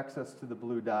have access to the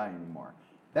blue dye anymore.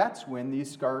 That's when these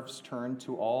scarves turned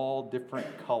to all different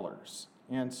colors.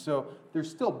 And so they're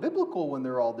still biblical when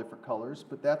they're all different colors,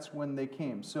 but that's when they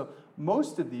came. So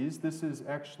most of these, this is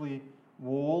actually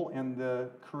wool and the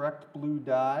correct blue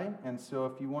dye. And so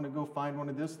if you want to go find one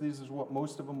of this is what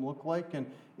most of them look like. And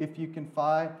if you can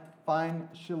find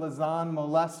Shilazan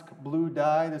mollusk blue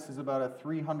dye, this is about a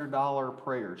 $300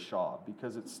 prayer shawl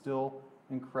because it's still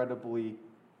incredibly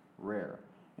rare.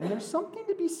 And there's something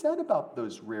to be said about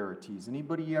those rarities.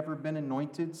 Anybody ever been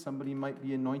anointed? Somebody might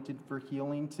be anointed for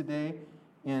healing today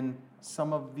in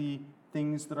some of the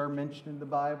things that are mentioned in the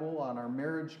Bible. On our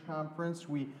marriage conference,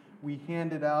 we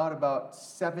handed out about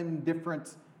 7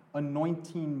 different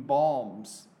anointing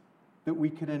balms that we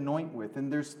could anoint with.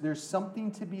 And there's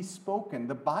something to be spoken.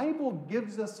 The Bible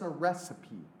gives us a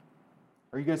recipe.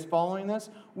 Are you guys following this?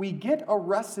 We get a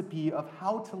recipe of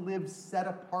how to live set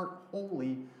apart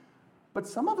holy, but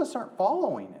some of us aren't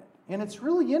following it. And it's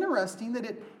really interesting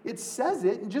that it says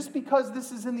it, and just because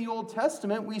this is in the Old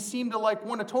Testament, we seem to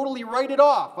want to totally write it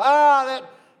off. That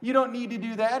you don't need to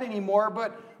do that anymore.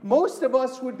 But most of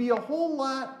us would be a whole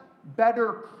lot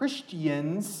better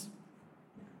Christians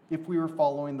if we were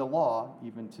following the law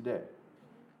even today.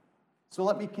 So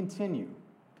let me continue.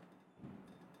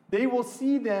 They will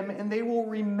see them and they will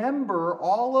remember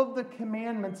all of the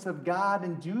commandments of God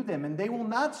and do them. And they will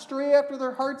not stray after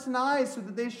their hearts and eyes, so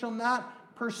that they shall not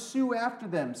pursue after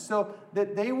them, so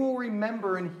that they will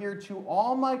remember and adhere to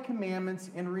all my commandments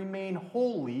and remain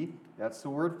holy. That's the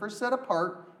word for set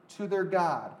apart, to their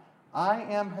God. I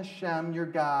am Hashem, your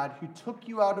God, who took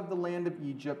you out of the land of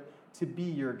Egypt to be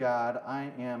your God.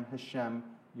 I am Hashem,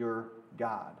 your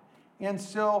God. And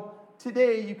so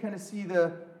today you kind of see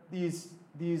these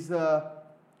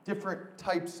different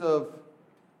types of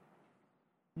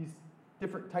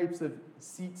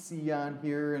tzitzit on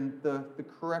here, and the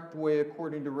correct way,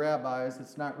 according to rabbis,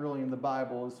 it's not really in the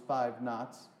Bible, is 5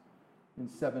 knots in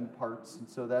 7 parts, and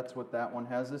so that's what that one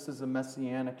has. This is a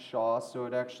messianic shawl, so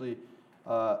it actually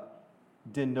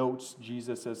denotes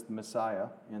Jesus as the Messiah,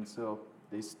 and so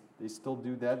they still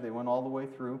do that. They went all the way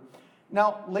through.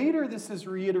 Now, later this is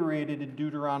reiterated in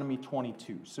Deuteronomy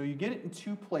 22, so you get it in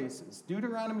 2 places.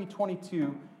 Deuteronomy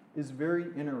 22 is very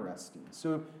interesting.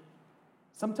 So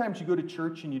sometimes you go to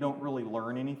church and you don't really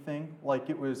learn anything. Like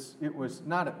it was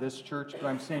not at this church, but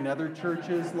I'm saying other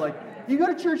churches. Like you go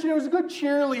to church and it was a good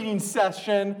cheerleading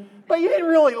session, but you didn't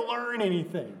really learn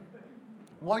anything.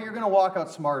 Well, you're going to walk out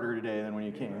smarter today than when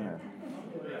you came here.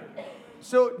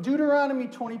 So Deuteronomy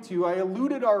 22, I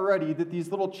alluded already that these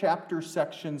little chapter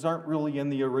sections aren't really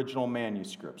in the original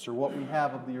manuscripts, or what we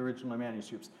have of the original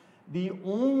manuscripts. The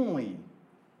only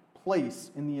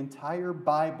place in the entire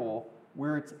Bible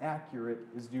where it's accurate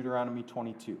is Deuteronomy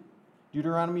 22.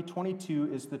 Deuteronomy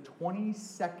 22 is the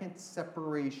 22nd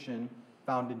separation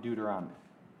found in Deuteronomy.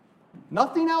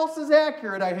 Nothing else is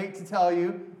accurate, I hate to tell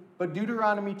you, but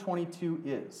Deuteronomy 22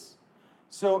 is.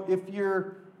 So if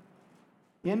you're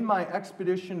in my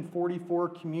Expedition 44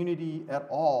 community at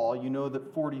all, you know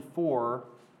that 44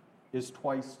 is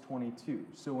twice 22.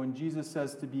 So when Jesus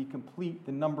says to be complete,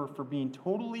 the number for being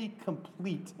totally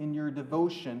complete in your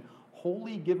devotion,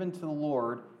 wholly given to the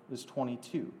Lord, is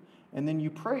 22. And then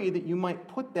you pray that you might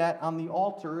put that on the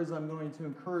altar, as I'm going to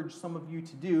encourage some of you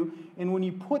to do. And when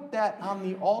you put that on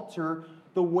the altar,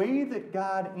 the way that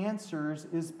God answers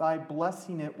is by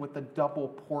blessing it with a double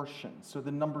portion. So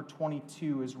the number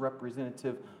 22 is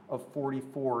representative of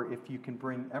 44 if you can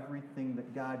bring everything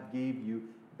that God gave you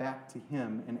back to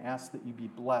Him and ask that you be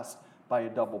blessed by a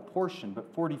double portion.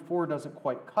 But 44 doesn't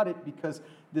quite cut it, because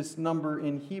this number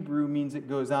in Hebrew means it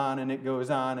goes on and it goes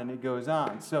on and it goes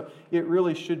on. So it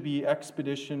really should be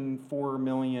Expedition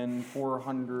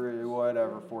 4,400,000,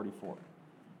 whatever, 44.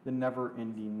 The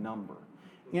never-ending number.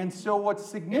 And so what's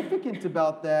significant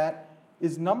about that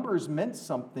is numbers meant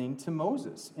something to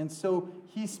Moses. And so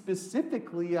he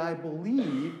specifically, I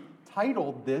believe,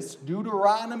 titled this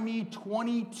Deuteronomy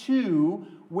 22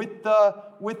 with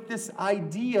this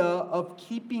idea of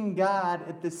keeping God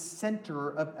at the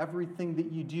center of everything that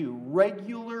you do.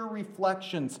 Regular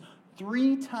reflections,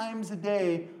 3 times a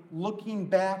day, looking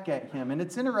back at Him. And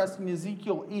it's interesting, in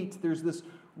Ezekiel 8, there's this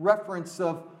reference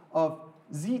of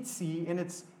tzitzit, and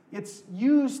it's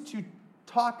used to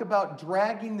talk about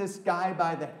dragging this guy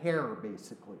by the hair,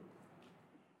 basically.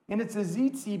 And it's a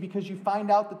tzitzit because you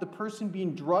find out that the person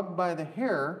being drugged by the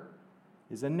hair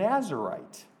is a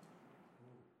Nazirite.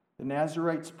 The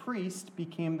Nazirite's priest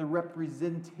became the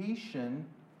representation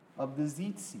of the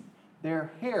tzitzit.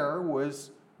 Their hair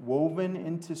was woven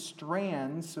into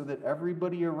strands so that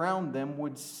everybody around them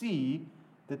would see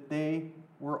that they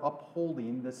were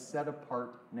upholding the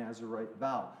set-apart Nazirite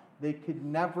vow. They could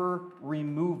never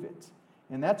remove it.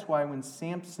 And that's why when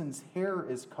Samson's hair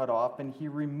is cut off and he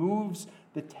removes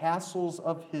the tassels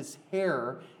of his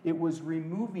hair, it was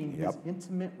removing his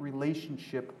intimate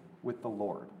relationship with the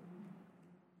Lord.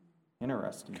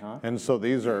 Interesting, huh? And so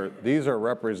these are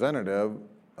representative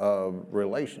of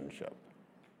relationship.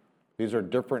 These are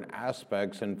different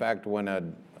aspects. In fact, when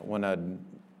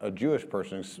a Jewish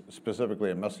person,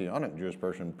 specifically a Messianic Jewish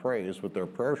person, prays with their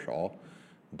prayer shawl,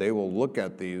 they will look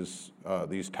at these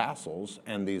tassels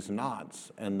and these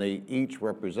knots, and they each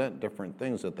represent different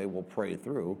things that they will pray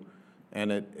through.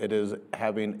 And it is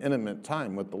having intimate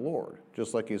time with the Lord.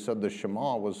 Just like you said, the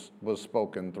Shema was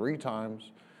spoken 3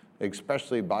 times,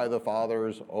 especially by the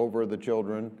fathers over the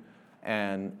children.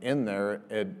 And in there,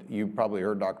 you probably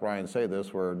heard Dr. Ryan say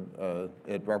this, where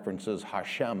it references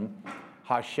Hashem.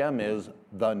 Hashem is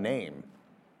the name.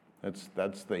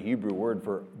 That's the Hebrew word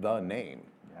for the name.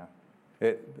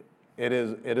 Yeah. It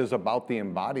is about the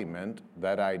embodiment,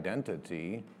 that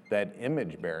identity, that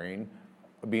image bearing,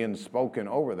 being spoken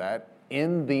over that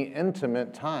in the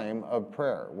intimate time of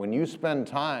prayer. When you spend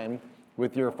time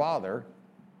with your Father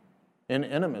in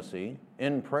intimacy,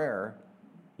 in prayer,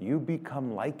 you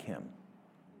become like him.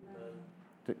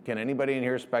 Can anybody in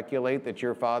here speculate that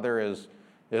your father is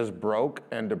broke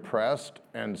and depressed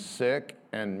and sick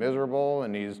and miserable,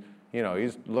 and he's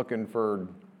looking for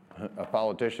a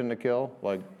politician to kill,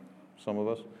 like some of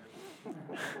us?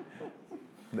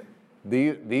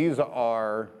 These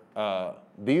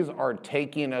are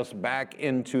taking us back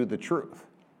into the truth.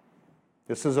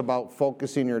 This is about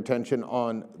focusing your attention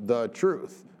on the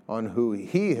truth, on who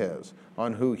he is,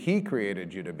 on who he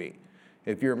created you to be.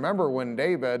 If you remember when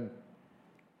David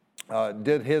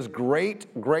did his great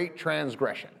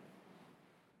transgression,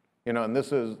 and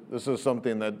this is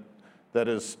something that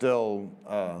is still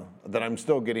that I'm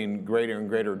still getting greater and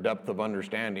greater depth of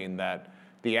understanding, that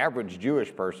the average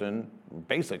Jewish person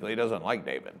basically doesn't like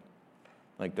David.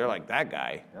 Like, they're like, that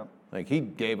guy. Yep. Like, he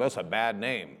gave us a bad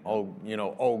name.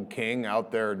 Old king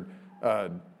out there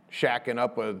shacking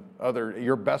up with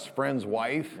your best friend's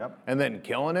wife, yep, and then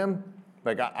killing him.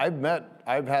 Like,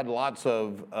 I've had lots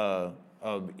of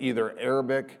either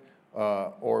Arabic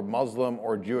or Muslim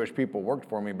or Jewish people worked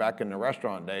for me back in the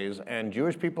restaurant days, and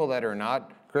Jewish people that are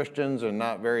not Christians and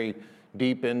not very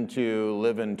deep into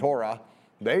living Torah,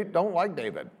 they don't like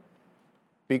David,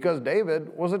 because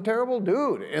David was a terrible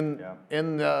dude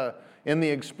in the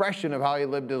expression of how he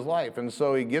lived his life. And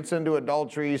so he gets into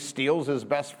adultery, steals his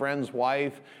best friend's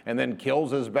wife, and then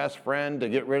kills his best friend to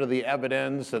get rid of the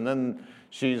evidence. And then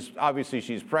she's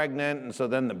pregnant, and so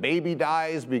then the baby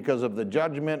dies because of the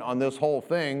judgment on this whole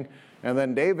thing. And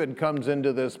then David comes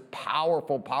into this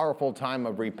powerful time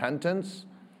of repentance,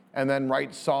 and then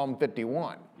writes Psalm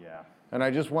 51. Yeah. And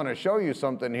I just want to show you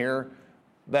something here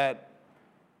that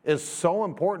is so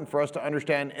important for us to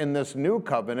understand in this new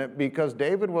covenant, because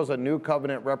David was a new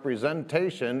covenant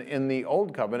representation in the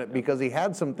old covenant, because he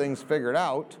had some things figured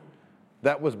out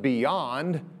that was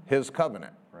beyond his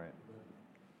covenant. Right.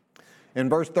 In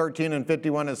verse 13 and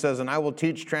 51 it says, "And I will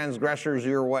teach transgressors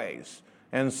your ways,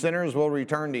 and sinners will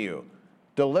return to you.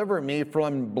 Deliver me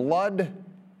from blood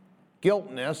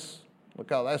guiltness." Look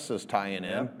how this is tying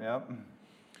in. Yep.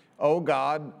 O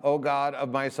God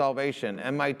of my salvation,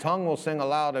 and my tongue will sing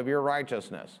aloud of your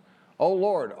righteousness. O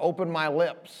Lord, open my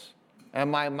lips,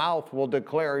 and my mouth will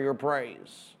declare your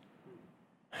praise.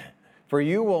 For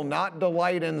you will not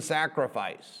delight in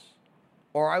sacrifice,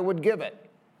 or I would give it.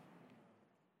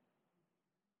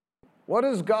 What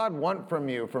does God want from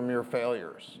you, from your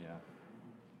failures? Yeah.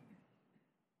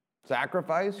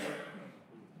 Sacrifice?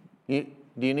 Do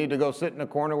you need to go sit in a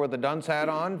corner with a dunce hat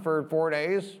on for 4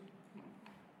 days?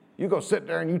 You go sit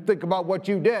there and you think about what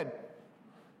you did.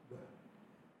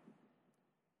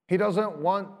 He doesn't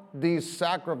want these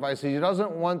sacrifices. He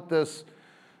doesn't want this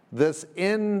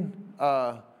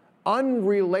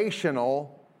unrelational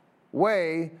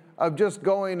way of just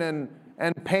going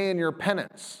and paying your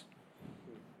penance.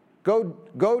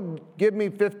 Go give me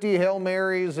 50 Hail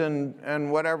Marys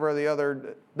and whatever the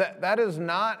other. That is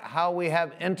not how we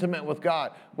have intimate with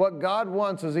God. What God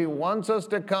wants is he wants us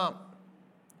to come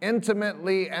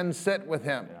intimately and sit with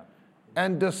him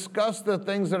and discuss the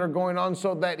things that are going on,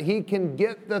 so that he can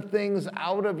get the things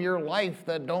out of your life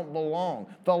that don't belong,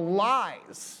 the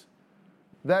lies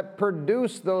that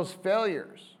produce those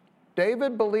failures.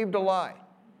 David believed a lie.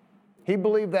 He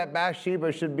believed that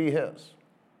Bathsheba should be his.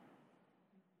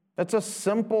 That's a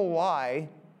simple lie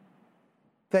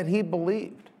that he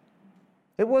believed.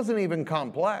 It wasn't even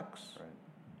complex. Right.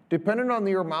 Depending on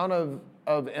your amount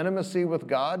of intimacy with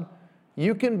God,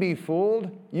 you can be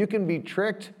fooled, you can be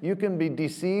tricked, you can be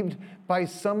deceived by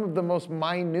some of the most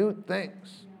minute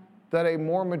things that a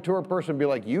more mature person would be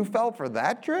like, you fell for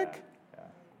that trick? Yeah.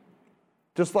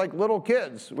 Just like little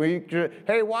kids, where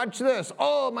hey, watch this.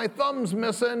 Oh, my thumb's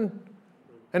missing.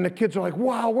 And the kids are like,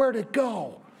 wow, where'd it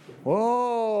go?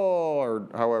 Whoa, or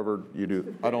however you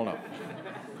do, I don't know.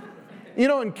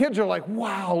 And kids are like,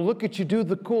 wow, look at you do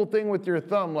the cool thing with your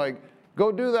thumb. Like,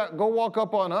 go do that, go walk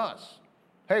up on us.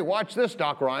 Hey, watch this,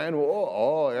 Doc Ryan.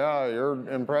 Oh, yeah, you're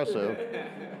impressive.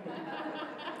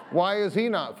 Why is he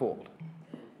not fooled?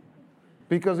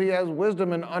 Because he has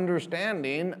wisdom and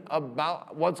understanding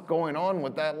about what's going on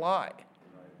with that lie.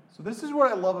 So this is what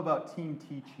I love about team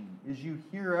teaching, is you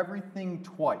hear everything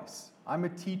twice. I'm a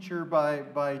teacher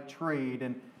by trade,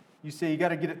 and you say you got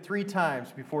to get it 3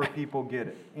 times before people get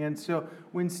it. And so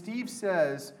when Steve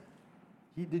says,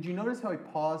 did you notice how he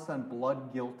paused on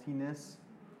blood guiltiness?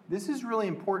 This is really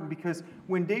important because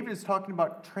when David is talking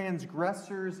about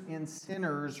transgressors and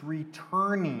sinners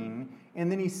returning,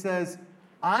 and then he says,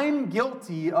 I'm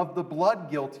guilty of the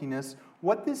blood guiltiness,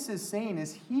 what this is saying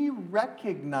is he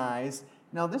recognized,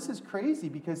 now this is crazy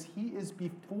because he is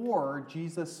before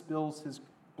Jesus spills his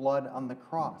blood on the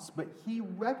cross, but he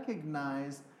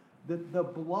recognized that the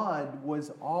blood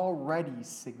was already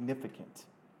significant.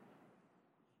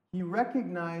 He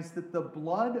recognized that the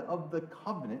blood of the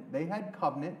covenant, they had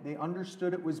covenant, they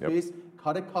understood it was based,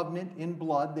 cut a covenant in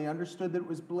blood, they understood that it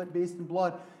was based in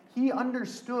blood. He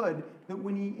understood that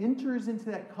when he enters into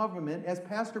that covenant, as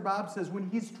Pastor Bob says, when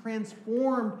he's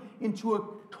transformed into a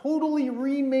totally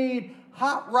remade,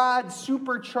 hot rod,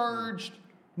 supercharged,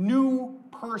 new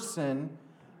person,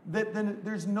 that then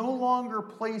there's no longer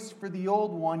place for the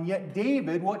old one. Yet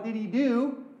David, what did he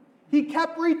do? He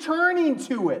kept returning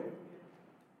to it.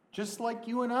 Just like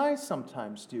you and I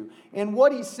sometimes do. And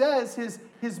what he says,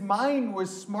 his mind was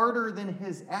smarter than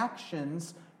his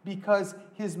actions because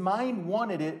his mind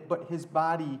wanted it, but his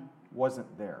body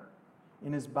wasn't there.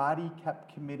 And his body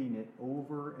kept committing it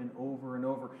over and over and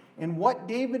over. And what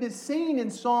David is saying in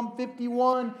Psalm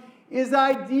 51 is,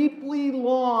 I deeply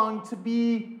long to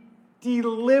be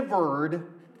delivered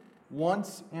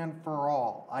once and for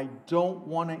all. I don't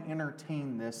want to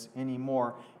entertain this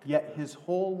anymore. Yet his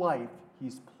whole life,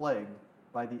 he's plagued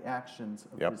by the actions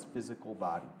of his physical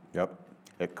body. Yep.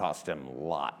 It cost him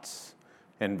lots.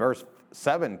 In verse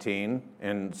 17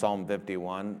 in Psalm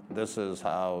 51, this is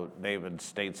how David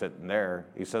states it in there.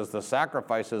 He says, the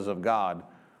sacrifices of God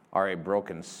are a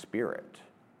broken spirit,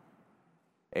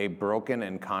 a broken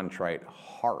and contrite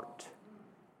heart.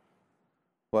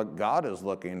 What God is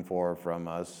looking for from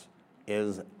us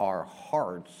is our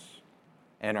hearts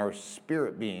and our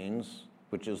spirit beings,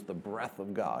 which is the breath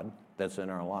of God that's in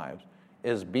our lives,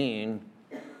 is being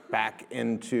back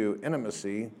into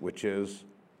intimacy, which is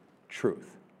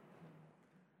truth.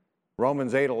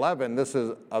 Romans 8:11, this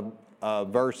is a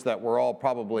verse that we're all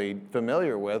probably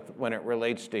familiar with when it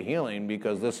relates to healing,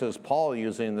 because this is Paul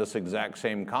using this exact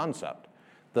same concept.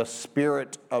 The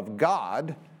Spirit of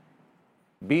God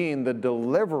being the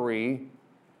delivery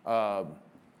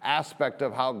aspect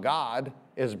of how God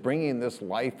is bringing this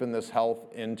life and this health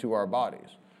into our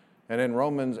bodies. And in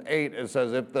Romans 8, it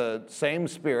says, if the same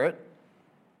Spirit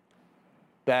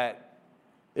that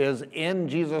is in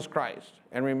Jesus Christ,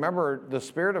 and remember, the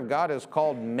Spirit of God is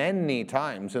called many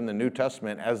times in the New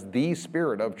Testament as the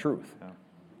Spirit of truth. Yeah.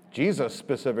 Jesus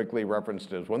specifically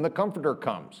referenced it as when the Comforter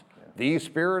comes, the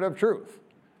Spirit of truth.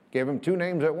 Gave him 2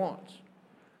 names at once.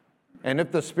 And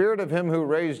if the Spirit of him who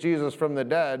raised Jesus from the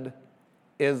dead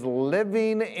is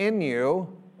living in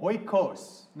you,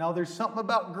 oikos. Now there's something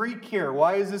about Greek here.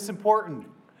 Why is this important?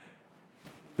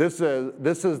 This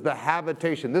is the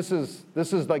habitation. This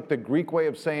is like the Greek way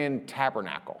of saying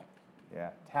tabernacle.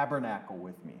 Yeah, tabernacle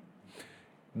with me.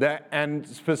 That, and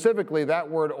specifically that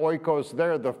word oikos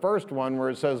there, the first one where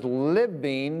it says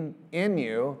living in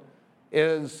you,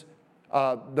 is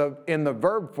in the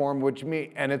verb form,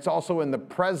 and it's also in the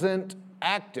present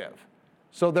active.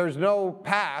 So there's no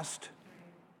past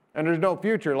and there's no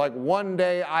future. Like one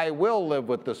day I will live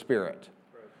with the Spirit.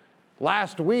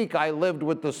 Last week I lived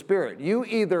with the Spirit. You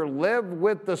either live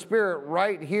with the Spirit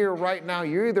right here, right now.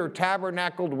 You're either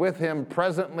tabernacled with Him,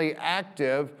 presently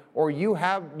active, or you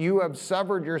have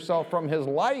severed yourself from His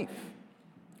life,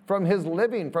 from His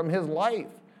living, from His life.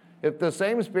 If the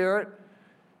same Spirit,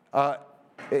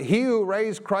 He who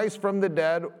raised Christ from the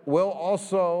dead will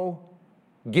also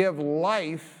give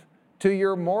life to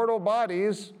your mortal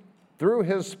bodies through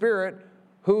His Spirit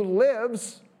who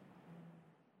lives.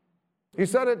 He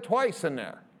said it twice in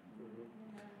there.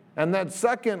 And that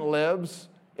second lives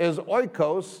is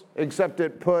oikos, except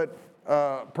it put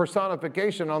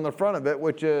personification on the front of it,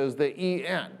 which is the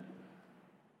en.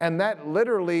 And that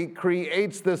literally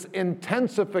creates this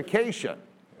intensification,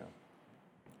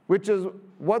 which is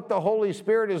what the Holy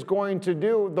Spirit is going to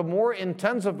do. The more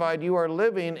intensified you are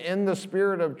living in the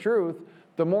Spirit of truth,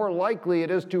 the more likely it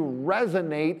is to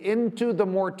resonate into the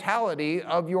mortality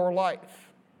of your life.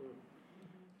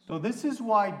 So this is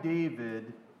why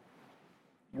David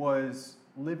was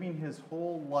living his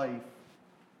whole life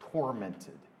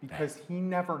tormented, because he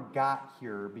never got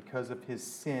here because of his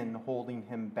sin holding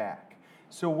him back.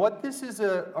 So what this is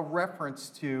a reference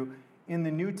to in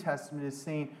the New Testament is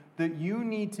saying that you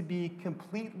need to be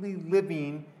completely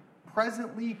living,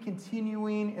 presently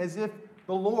continuing as if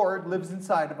the Lord lives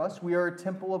inside of us. We are a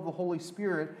temple of the Holy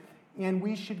Spirit. and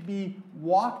we should be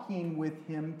walking with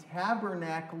him,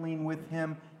 tabernacling with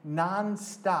him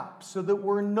nonstop, so that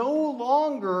we're no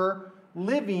longer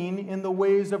living in the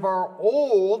ways of our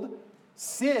old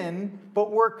sin,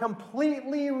 but we're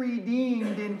completely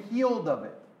redeemed and healed of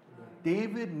it.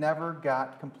 David never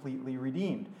got completely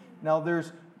redeemed. Now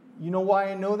you know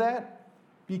why I know that?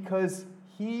 Because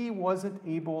he wasn't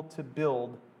able to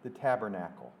build the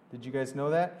tabernacle. Did you guys know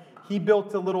that? He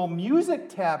built a little music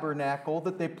tabernacle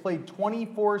that they played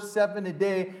 24/7 a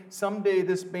day. Someday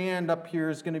this band up here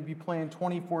is going to be playing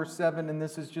 24/7, and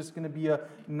this is just going to be a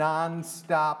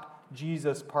non-stop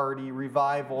Jesus party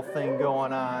revival thing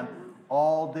going on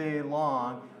all day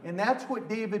long. And that's what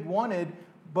David wanted,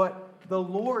 but the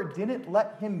Lord didn't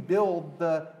let him build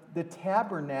the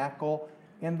tabernacle.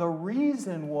 And the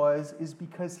reason is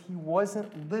because he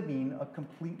wasn't living a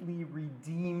completely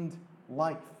redeemed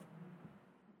life.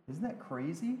 Isn't that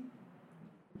crazy?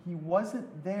 He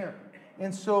wasn't there.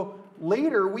 And so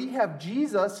later we have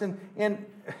Jesus, and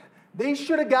they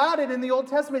should have got it in the Old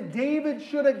Testament. David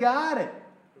should have got it,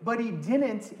 but he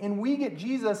didn't. And we get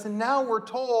Jesus, and now we're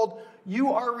told,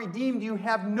 you are redeemed. You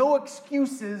have no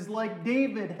excuses like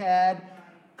David had.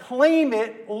 Claim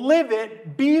it, live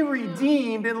it, be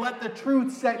redeemed, and let the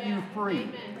truth set you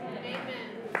free.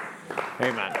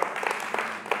 Amen.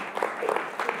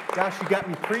 Gosh, you got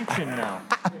me preaching now.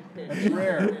 That's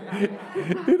rare.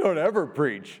 You don't ever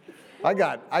preach. I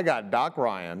got Doc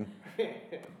Ryan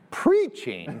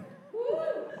preaching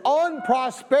on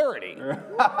prosperity. There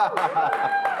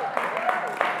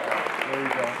you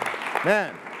go.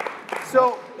 Man.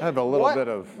 So, I have a little bit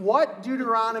of... What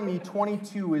Deuteronomy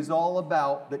 22 is all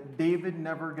about that David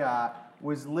never got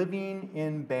was living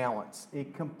in balance. A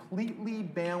completely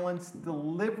balanced,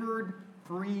 delivered,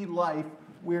 free life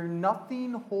where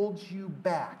nothing holds you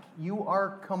back. You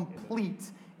are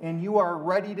complete and you are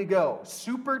ready to go.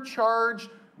 Supercharged,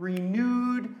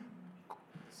 renewed.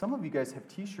 Some of you guys have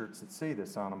t-shirts that say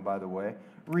this on them, by the way.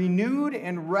 Renewed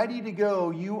and ready to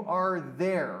go. You are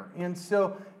there. And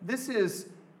so this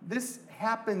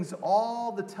happens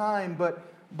all the time,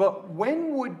 but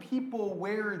when would people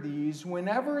wear these?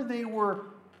 Whenever they were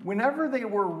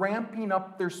ramping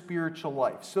up their spiritual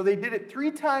life. So they did it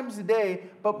 3 times a day,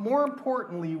 but more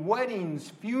importantly, weddings,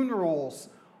 funerals,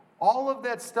 all of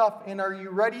that stuff. And are you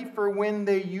ready for when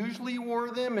they usually wore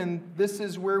them? And this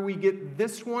is where we get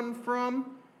this one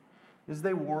from, is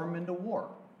they wore them into war.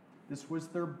 This was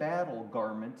their battle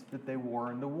garment that they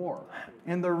wore into war.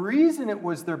 And the reason it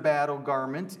was their battle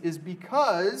garment is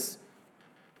because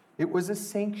it was a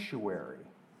sanctuary.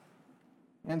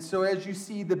 And so as you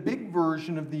see the big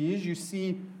version of these, you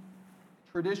see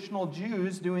traditional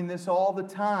Jews doing this all the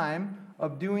time,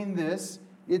 of doing this.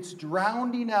 It's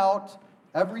drowning out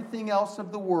everything else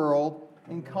of the world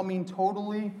and coming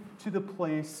totally to the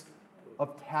place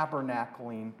of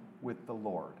tabernacling with the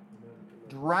Lord.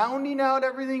 Drowning out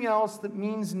everything else that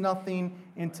means nothing,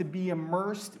 and to be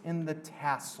immersed in the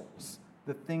tassels,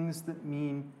 the things that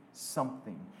mean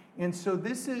something. And so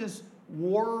this is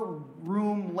war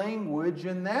room language,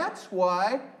 and that's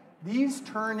why these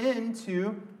turn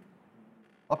into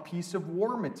a piece of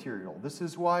war material. This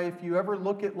is why if you ever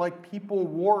look at like people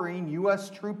warring, U.S.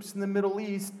 troops in the Middle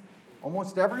East,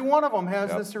 almost every one of them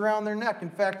has this around their neck. In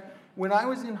fact, when I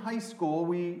was in high school,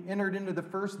 we entered into the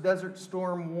first Desert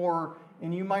Storm War.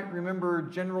 And you might remember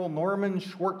General Norman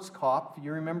Schwarzkopf.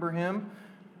 You remember him?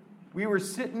 We were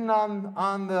sitting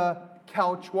on the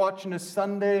couch watching a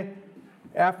Sunday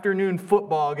afternoon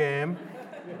football game.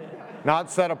 Not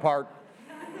set apart.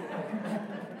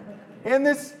 And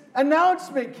this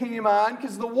announcement came on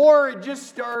because the war had just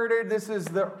started. This is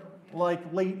the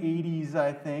late 80s,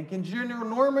 I think. And General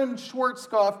Norman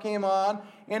Schwarzkopf came on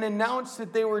and announced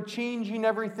that they were changing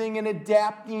everything and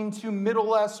adapting to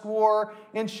Middle East war,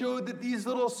 and showed that these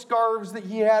little scarves that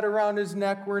he had around his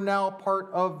neck were now part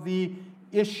of the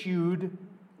issued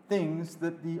things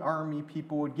that the army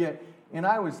people would get. And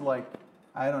I was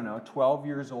 12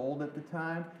 years old at the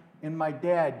time. And my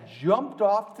dad jumped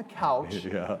off the couch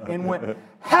and went,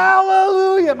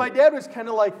 hallelujah! My dad was kind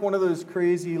of like one of those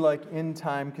crazy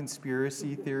end-time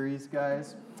conspiracy theories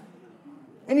guys.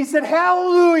 And he said,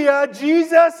 hallelujah,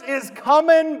 Jesus is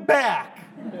coming back.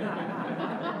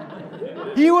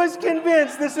 He was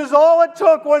convinced this is all it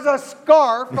took was a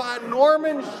scarf on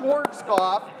Norman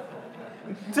Schwarzkopf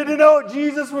to denote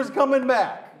Jesus was coming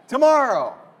back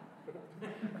tomorrow.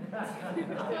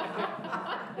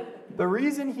 The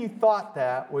reason he thought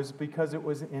that was because it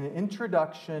was an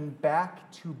introduction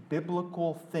back to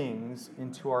biblical things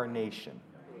into our nation.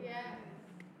 Yeah.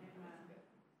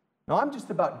 Now, I'm just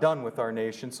about done with our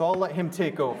nation, so I'll let him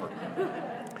take over.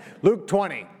 Luke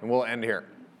 20, and we'll end here.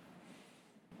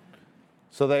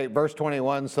 Verse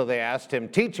 21, so they asked him,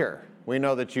 "Teacher, we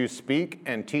know that you speak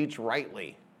and teach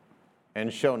rightly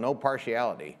and show no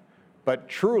partiality, but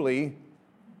truth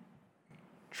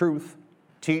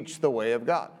teach the way of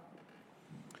God."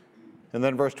 And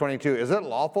then verse 22, "Is it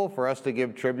lawful for us to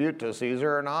give tribute to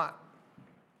Caesar or not?"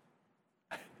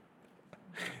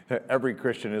 Every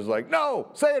Christian is like, "No,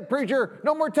 say it, preacher,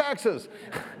 no more taxes."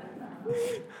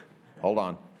 Hold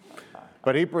on.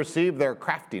 But he perceived their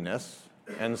craftiness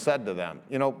and said to them,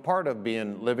 part of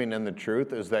living in the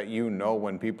truth is that you know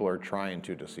when people are trying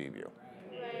to deceive you.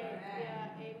 Right. Yeah,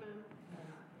 amen.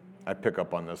 I pick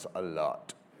up on this a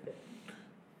lot.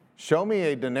 "Show me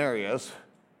a denarius.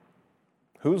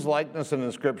 Whose likeness and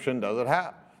inscription does it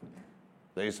have?"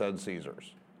 They said,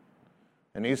 "Caesar's."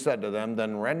 And he said to them,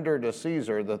 "Then render to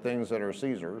Caesar the things that are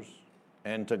Caesar's,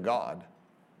 and to God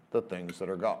the things that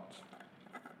are God's."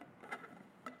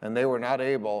 And they were not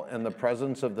able in the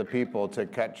presence of the people to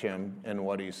catch him in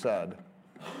what he said,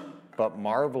 but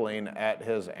marveling at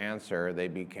his answer, they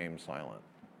became silent.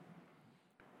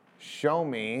 "Show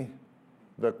me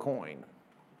the coin.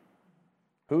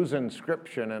 Whose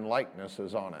inscription and likeness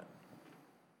is on it?"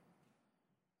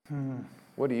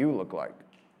 What do you look like?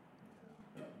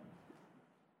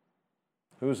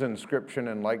 Whose inscription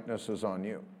and likeness is on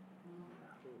you?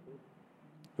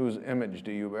 Whose image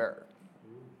do you bear?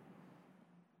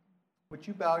 Would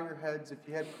you bow your heads? If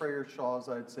you had prayer shawls,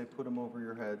 I'd say put them over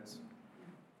your heads.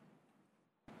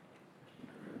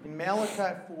 In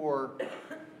Malachi 4,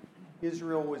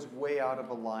 Israel was way out of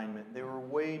alignment. They were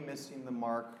way missing the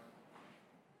mark.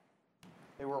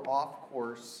 They were off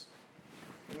course.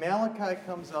 Malachi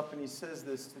comes up and he says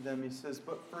this to them. He says,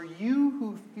 "But for you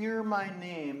who fear my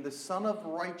name, the Son of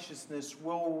Righteousness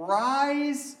will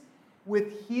rise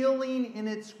with healing in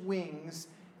its wings,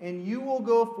 and you will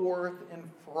go forth and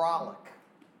frolic."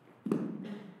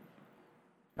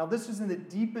 Now, this is in the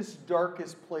deepest,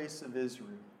 darkest place of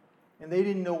Israel, and they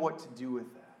didn't know what to do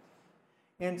with that.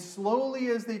 And slowly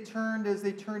as they turned,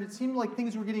 it seemed like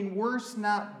things were getting worse,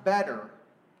 not better.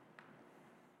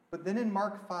 But then in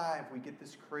Mark 5, we get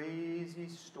this crazy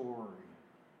story.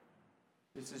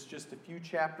 This is just a few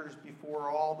chapters before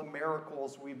all the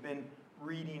miracles we've been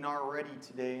reading already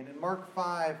today. And in Mark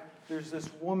 5, there's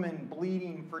this woman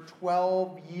bleeding for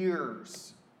 12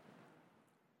 years.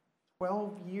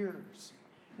 12 years.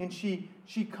 And she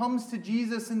comes to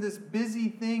Jesus in this busy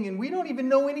thing, and we don't even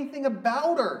know anything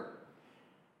about her.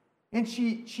 And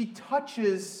she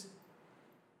touches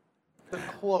the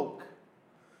cloak,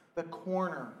 the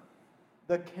corner,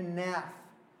 the kanaf,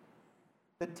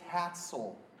 the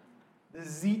tassel, the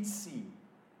zitzi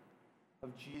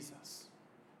of Jesus.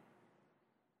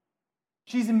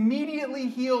 She's immediately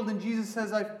healed, and Jesus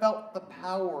says, "I felt the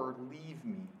power leave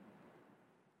me."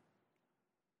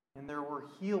 And there were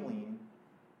healing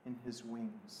in his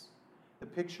wings. The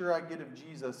picture I get of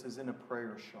Jesus is in a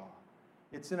prayer shawl.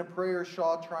 It's in a prayer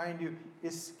shawl trying to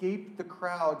escape the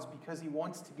crowds because he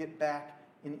wants to get back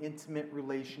in intimate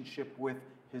relationship with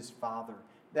his Father.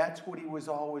 That's what he was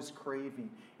always craving.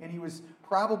 And he was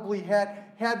probably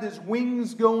had his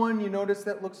wings going. You notice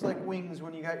that looks like wings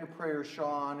when you got your prayer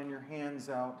shawl on and your hands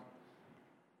out.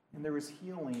 And there was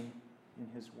healing in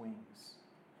his wings.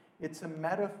 It's a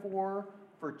metaphor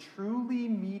for truly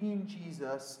meeting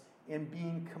Jesus and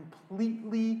being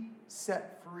completely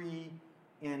set free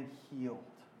and healed.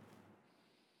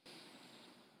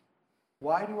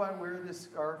 Why do I wear this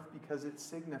scarf? Because it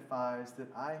signifies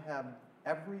that I have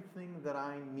everything that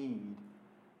I need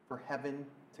for heaven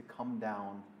to come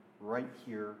down right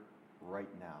here, right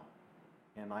now.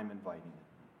 And I'm inviting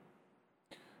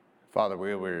it. Father,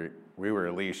 we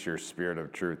release your spirit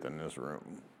of truth in this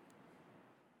room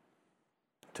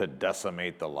to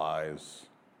decimate the lies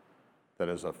that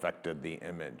has affected the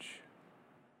image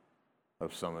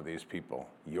of some of these people,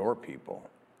 your people,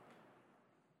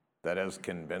 that has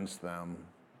convinced them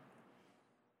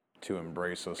to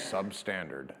embrace a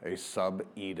substandard, a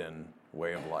sub-Eden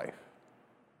way of life.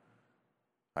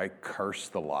 I curse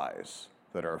the lies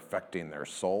that are affecting their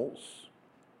souls,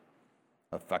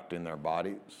 affecting their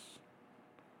bodies,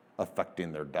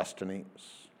 affecting their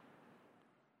destinies,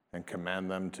 and command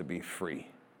them to be free.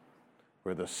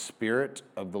 Where the Spirit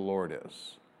of the Lord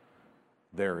is,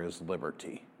 there is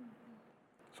liberty.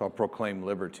 So I'll proclaim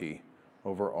liberty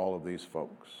over all of these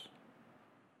folks.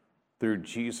 Through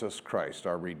Jesus Christ,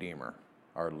 our Redeemer,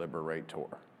 our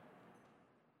Liberator.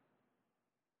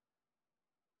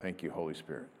 Thank you, Holy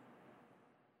Spirit.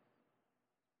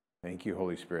 Thank you,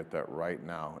 Holy Spirit, that right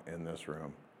now in this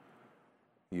room,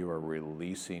 you are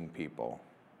releasing people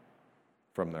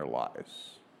from their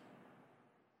lies,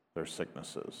 their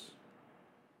sicknesses,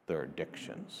 their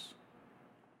addictions,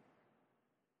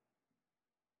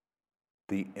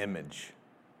 the image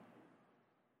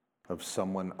of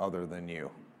someone other than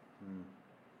you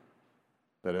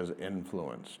that has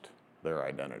influenced their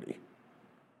identity.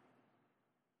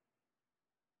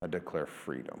 I declare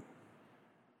freedom.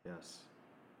 Yes.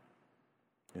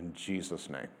 In Jesus'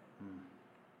 name.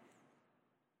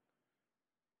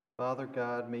 Father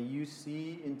God, may you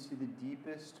see into the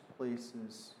deepest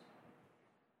places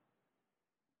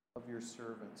of your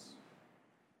servants.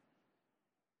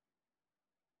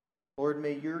 Lord,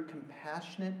 may your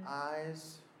compassionate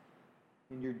eyes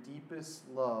and your deepest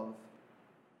love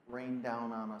rain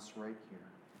down on us right here.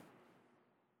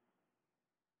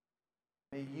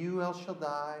 May you, El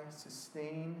Shaddai,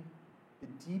 sustain the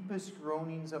deepest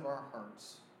groanings of our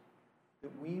hearts,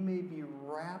 that we may be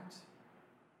wrapped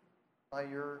by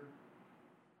your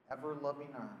ever-loving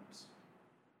arms.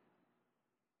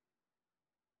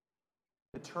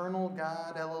 Eternal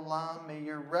God, El Olam, may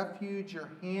your refuge, your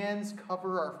hands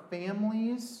cover our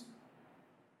families.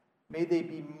 May they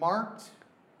be marked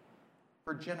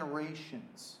for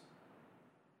generations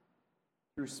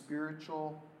through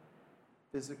spiritual,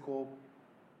 physical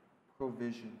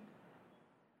provision.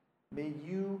 May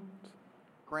you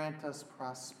grant us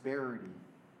prosperity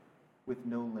with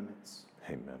no limits.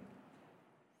 Amen.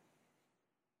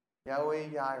 Yahweh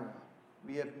Yireh,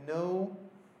 we have no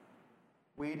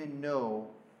way to know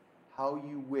how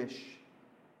you wish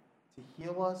to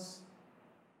heal us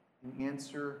and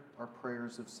answer our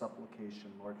prayers of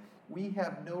supplication, Lord. We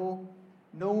have no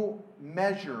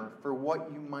measure for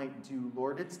what you might do,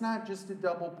 Lord. It's not just a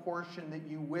double portion that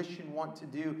you wish and want to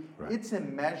do. Right. It's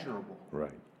immeasurable.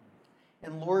 Right.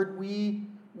 And Lord, we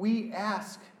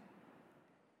ask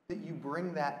that you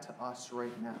bring that to us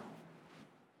right now.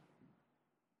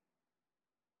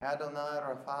 Adonai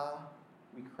Rapha,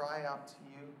 we cry out to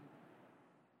you.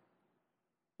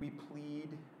 We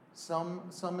plead.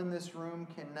 Some in this room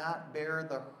cannot bear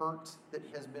the hurt that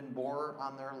has been borne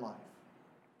on their life.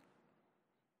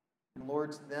 And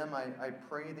Lord, to them I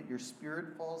pray that your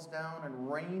Spirit falls down and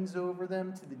reigns over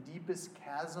them to the deepest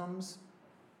chasms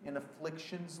and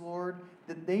afflictions, Lord,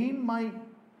 that they might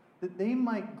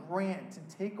grant and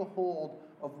take a hold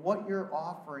of what you're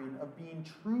offering, of being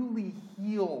truly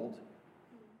healed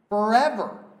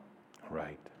forever.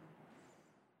 Right.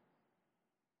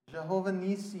 Jehovah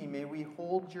Nissi, may we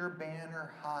hold your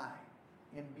banner high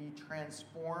and be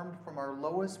transformed from our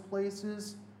lowest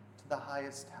places to the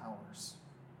highest towers.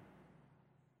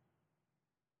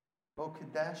 O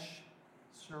Kadesh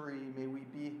Suri, may we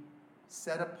be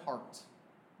set apart.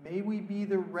 May we be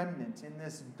the remnant in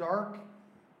this dark,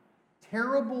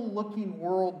 terrible-looking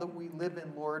world that we live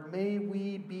in, Lord. May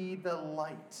we be the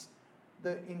light,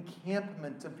 the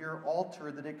encampment of your altar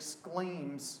that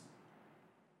exclaims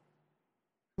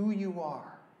who you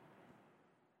are.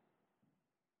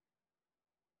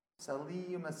 Sali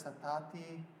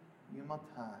Yumasatati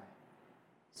Yumatai.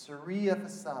 Sariya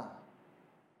Fasa.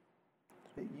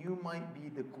 That you might be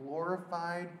the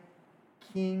glorified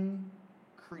King,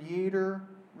 Creator,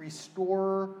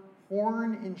 Restorer,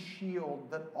 horn and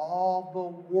shield, that all the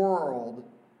world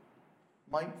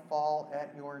might fall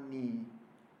at your knee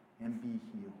and be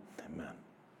healed. Amen.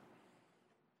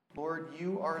 Lord,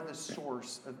 you are the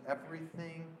source of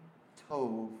everything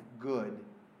tov, good,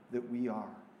 that we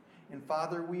are. And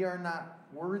Father, we are not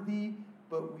worthy,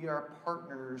 but we are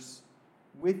partners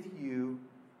with you,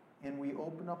 and we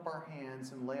open up our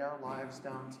hands and lay our lives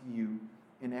down to you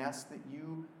and ask that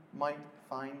you might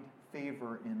find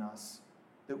favor in us,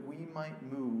 that we might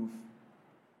move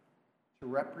to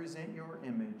represent your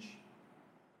image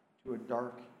to a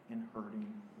dark and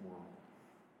hurting world.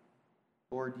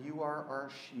 Lord, you are our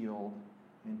shield,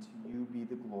 and to you be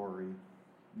the glory.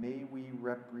 May we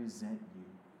represent you.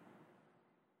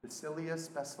 Basilius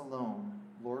Bessalone,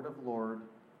 Lord of Lords,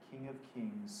 King of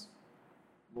Kings,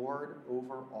 Lord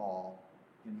over all,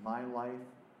 in my life,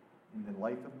 in the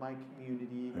life of my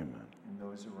community, Amen. and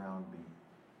those around me.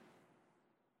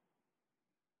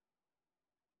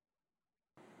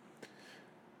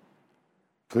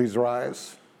 Please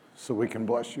rise so we can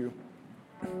bless you.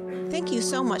 Thank you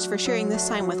so much for sharing this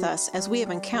time with us as we have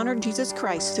encountered Jesus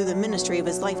Christ through the ministry of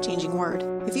his life-changing word.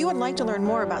 If you would like to learn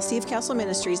more about Steve Cassell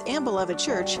Ministries and Beloved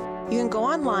Church, you can go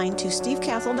online to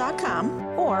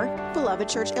stevecassell.com or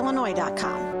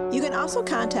belovedchurchillinois.com. You can also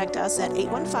contact us at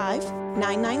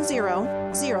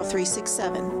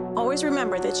 815-990-0367. Always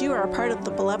remember that you are a part of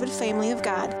the beloved family of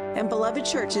God. and Beloved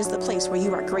Church is the place where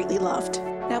you are greatly loved.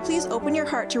 Now please open your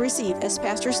heart to receive as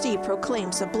Pastor Steve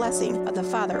proclaims the blessing of the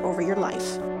Father over your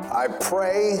life. I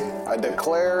pray, I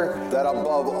declare that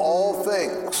above all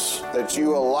things, that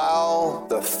you allow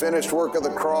the finished work of the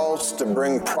cross to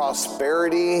bring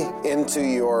prosperity into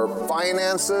your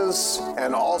finances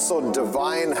and also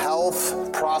divine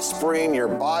health, prospering your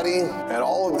body. And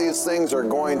all of these things are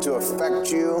going to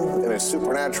affect you in a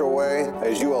supernatural way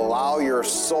as you allow your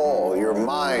soul, your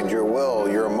mind, your will,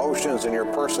 your emotions, and your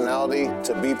personality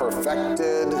to be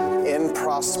perfected in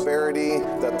prosperity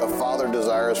that the Father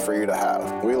desires for you to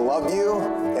have. We love you,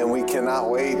 and we cannot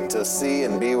wait to see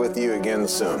and be with you again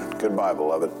soon. Goodbye,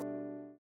 beloved.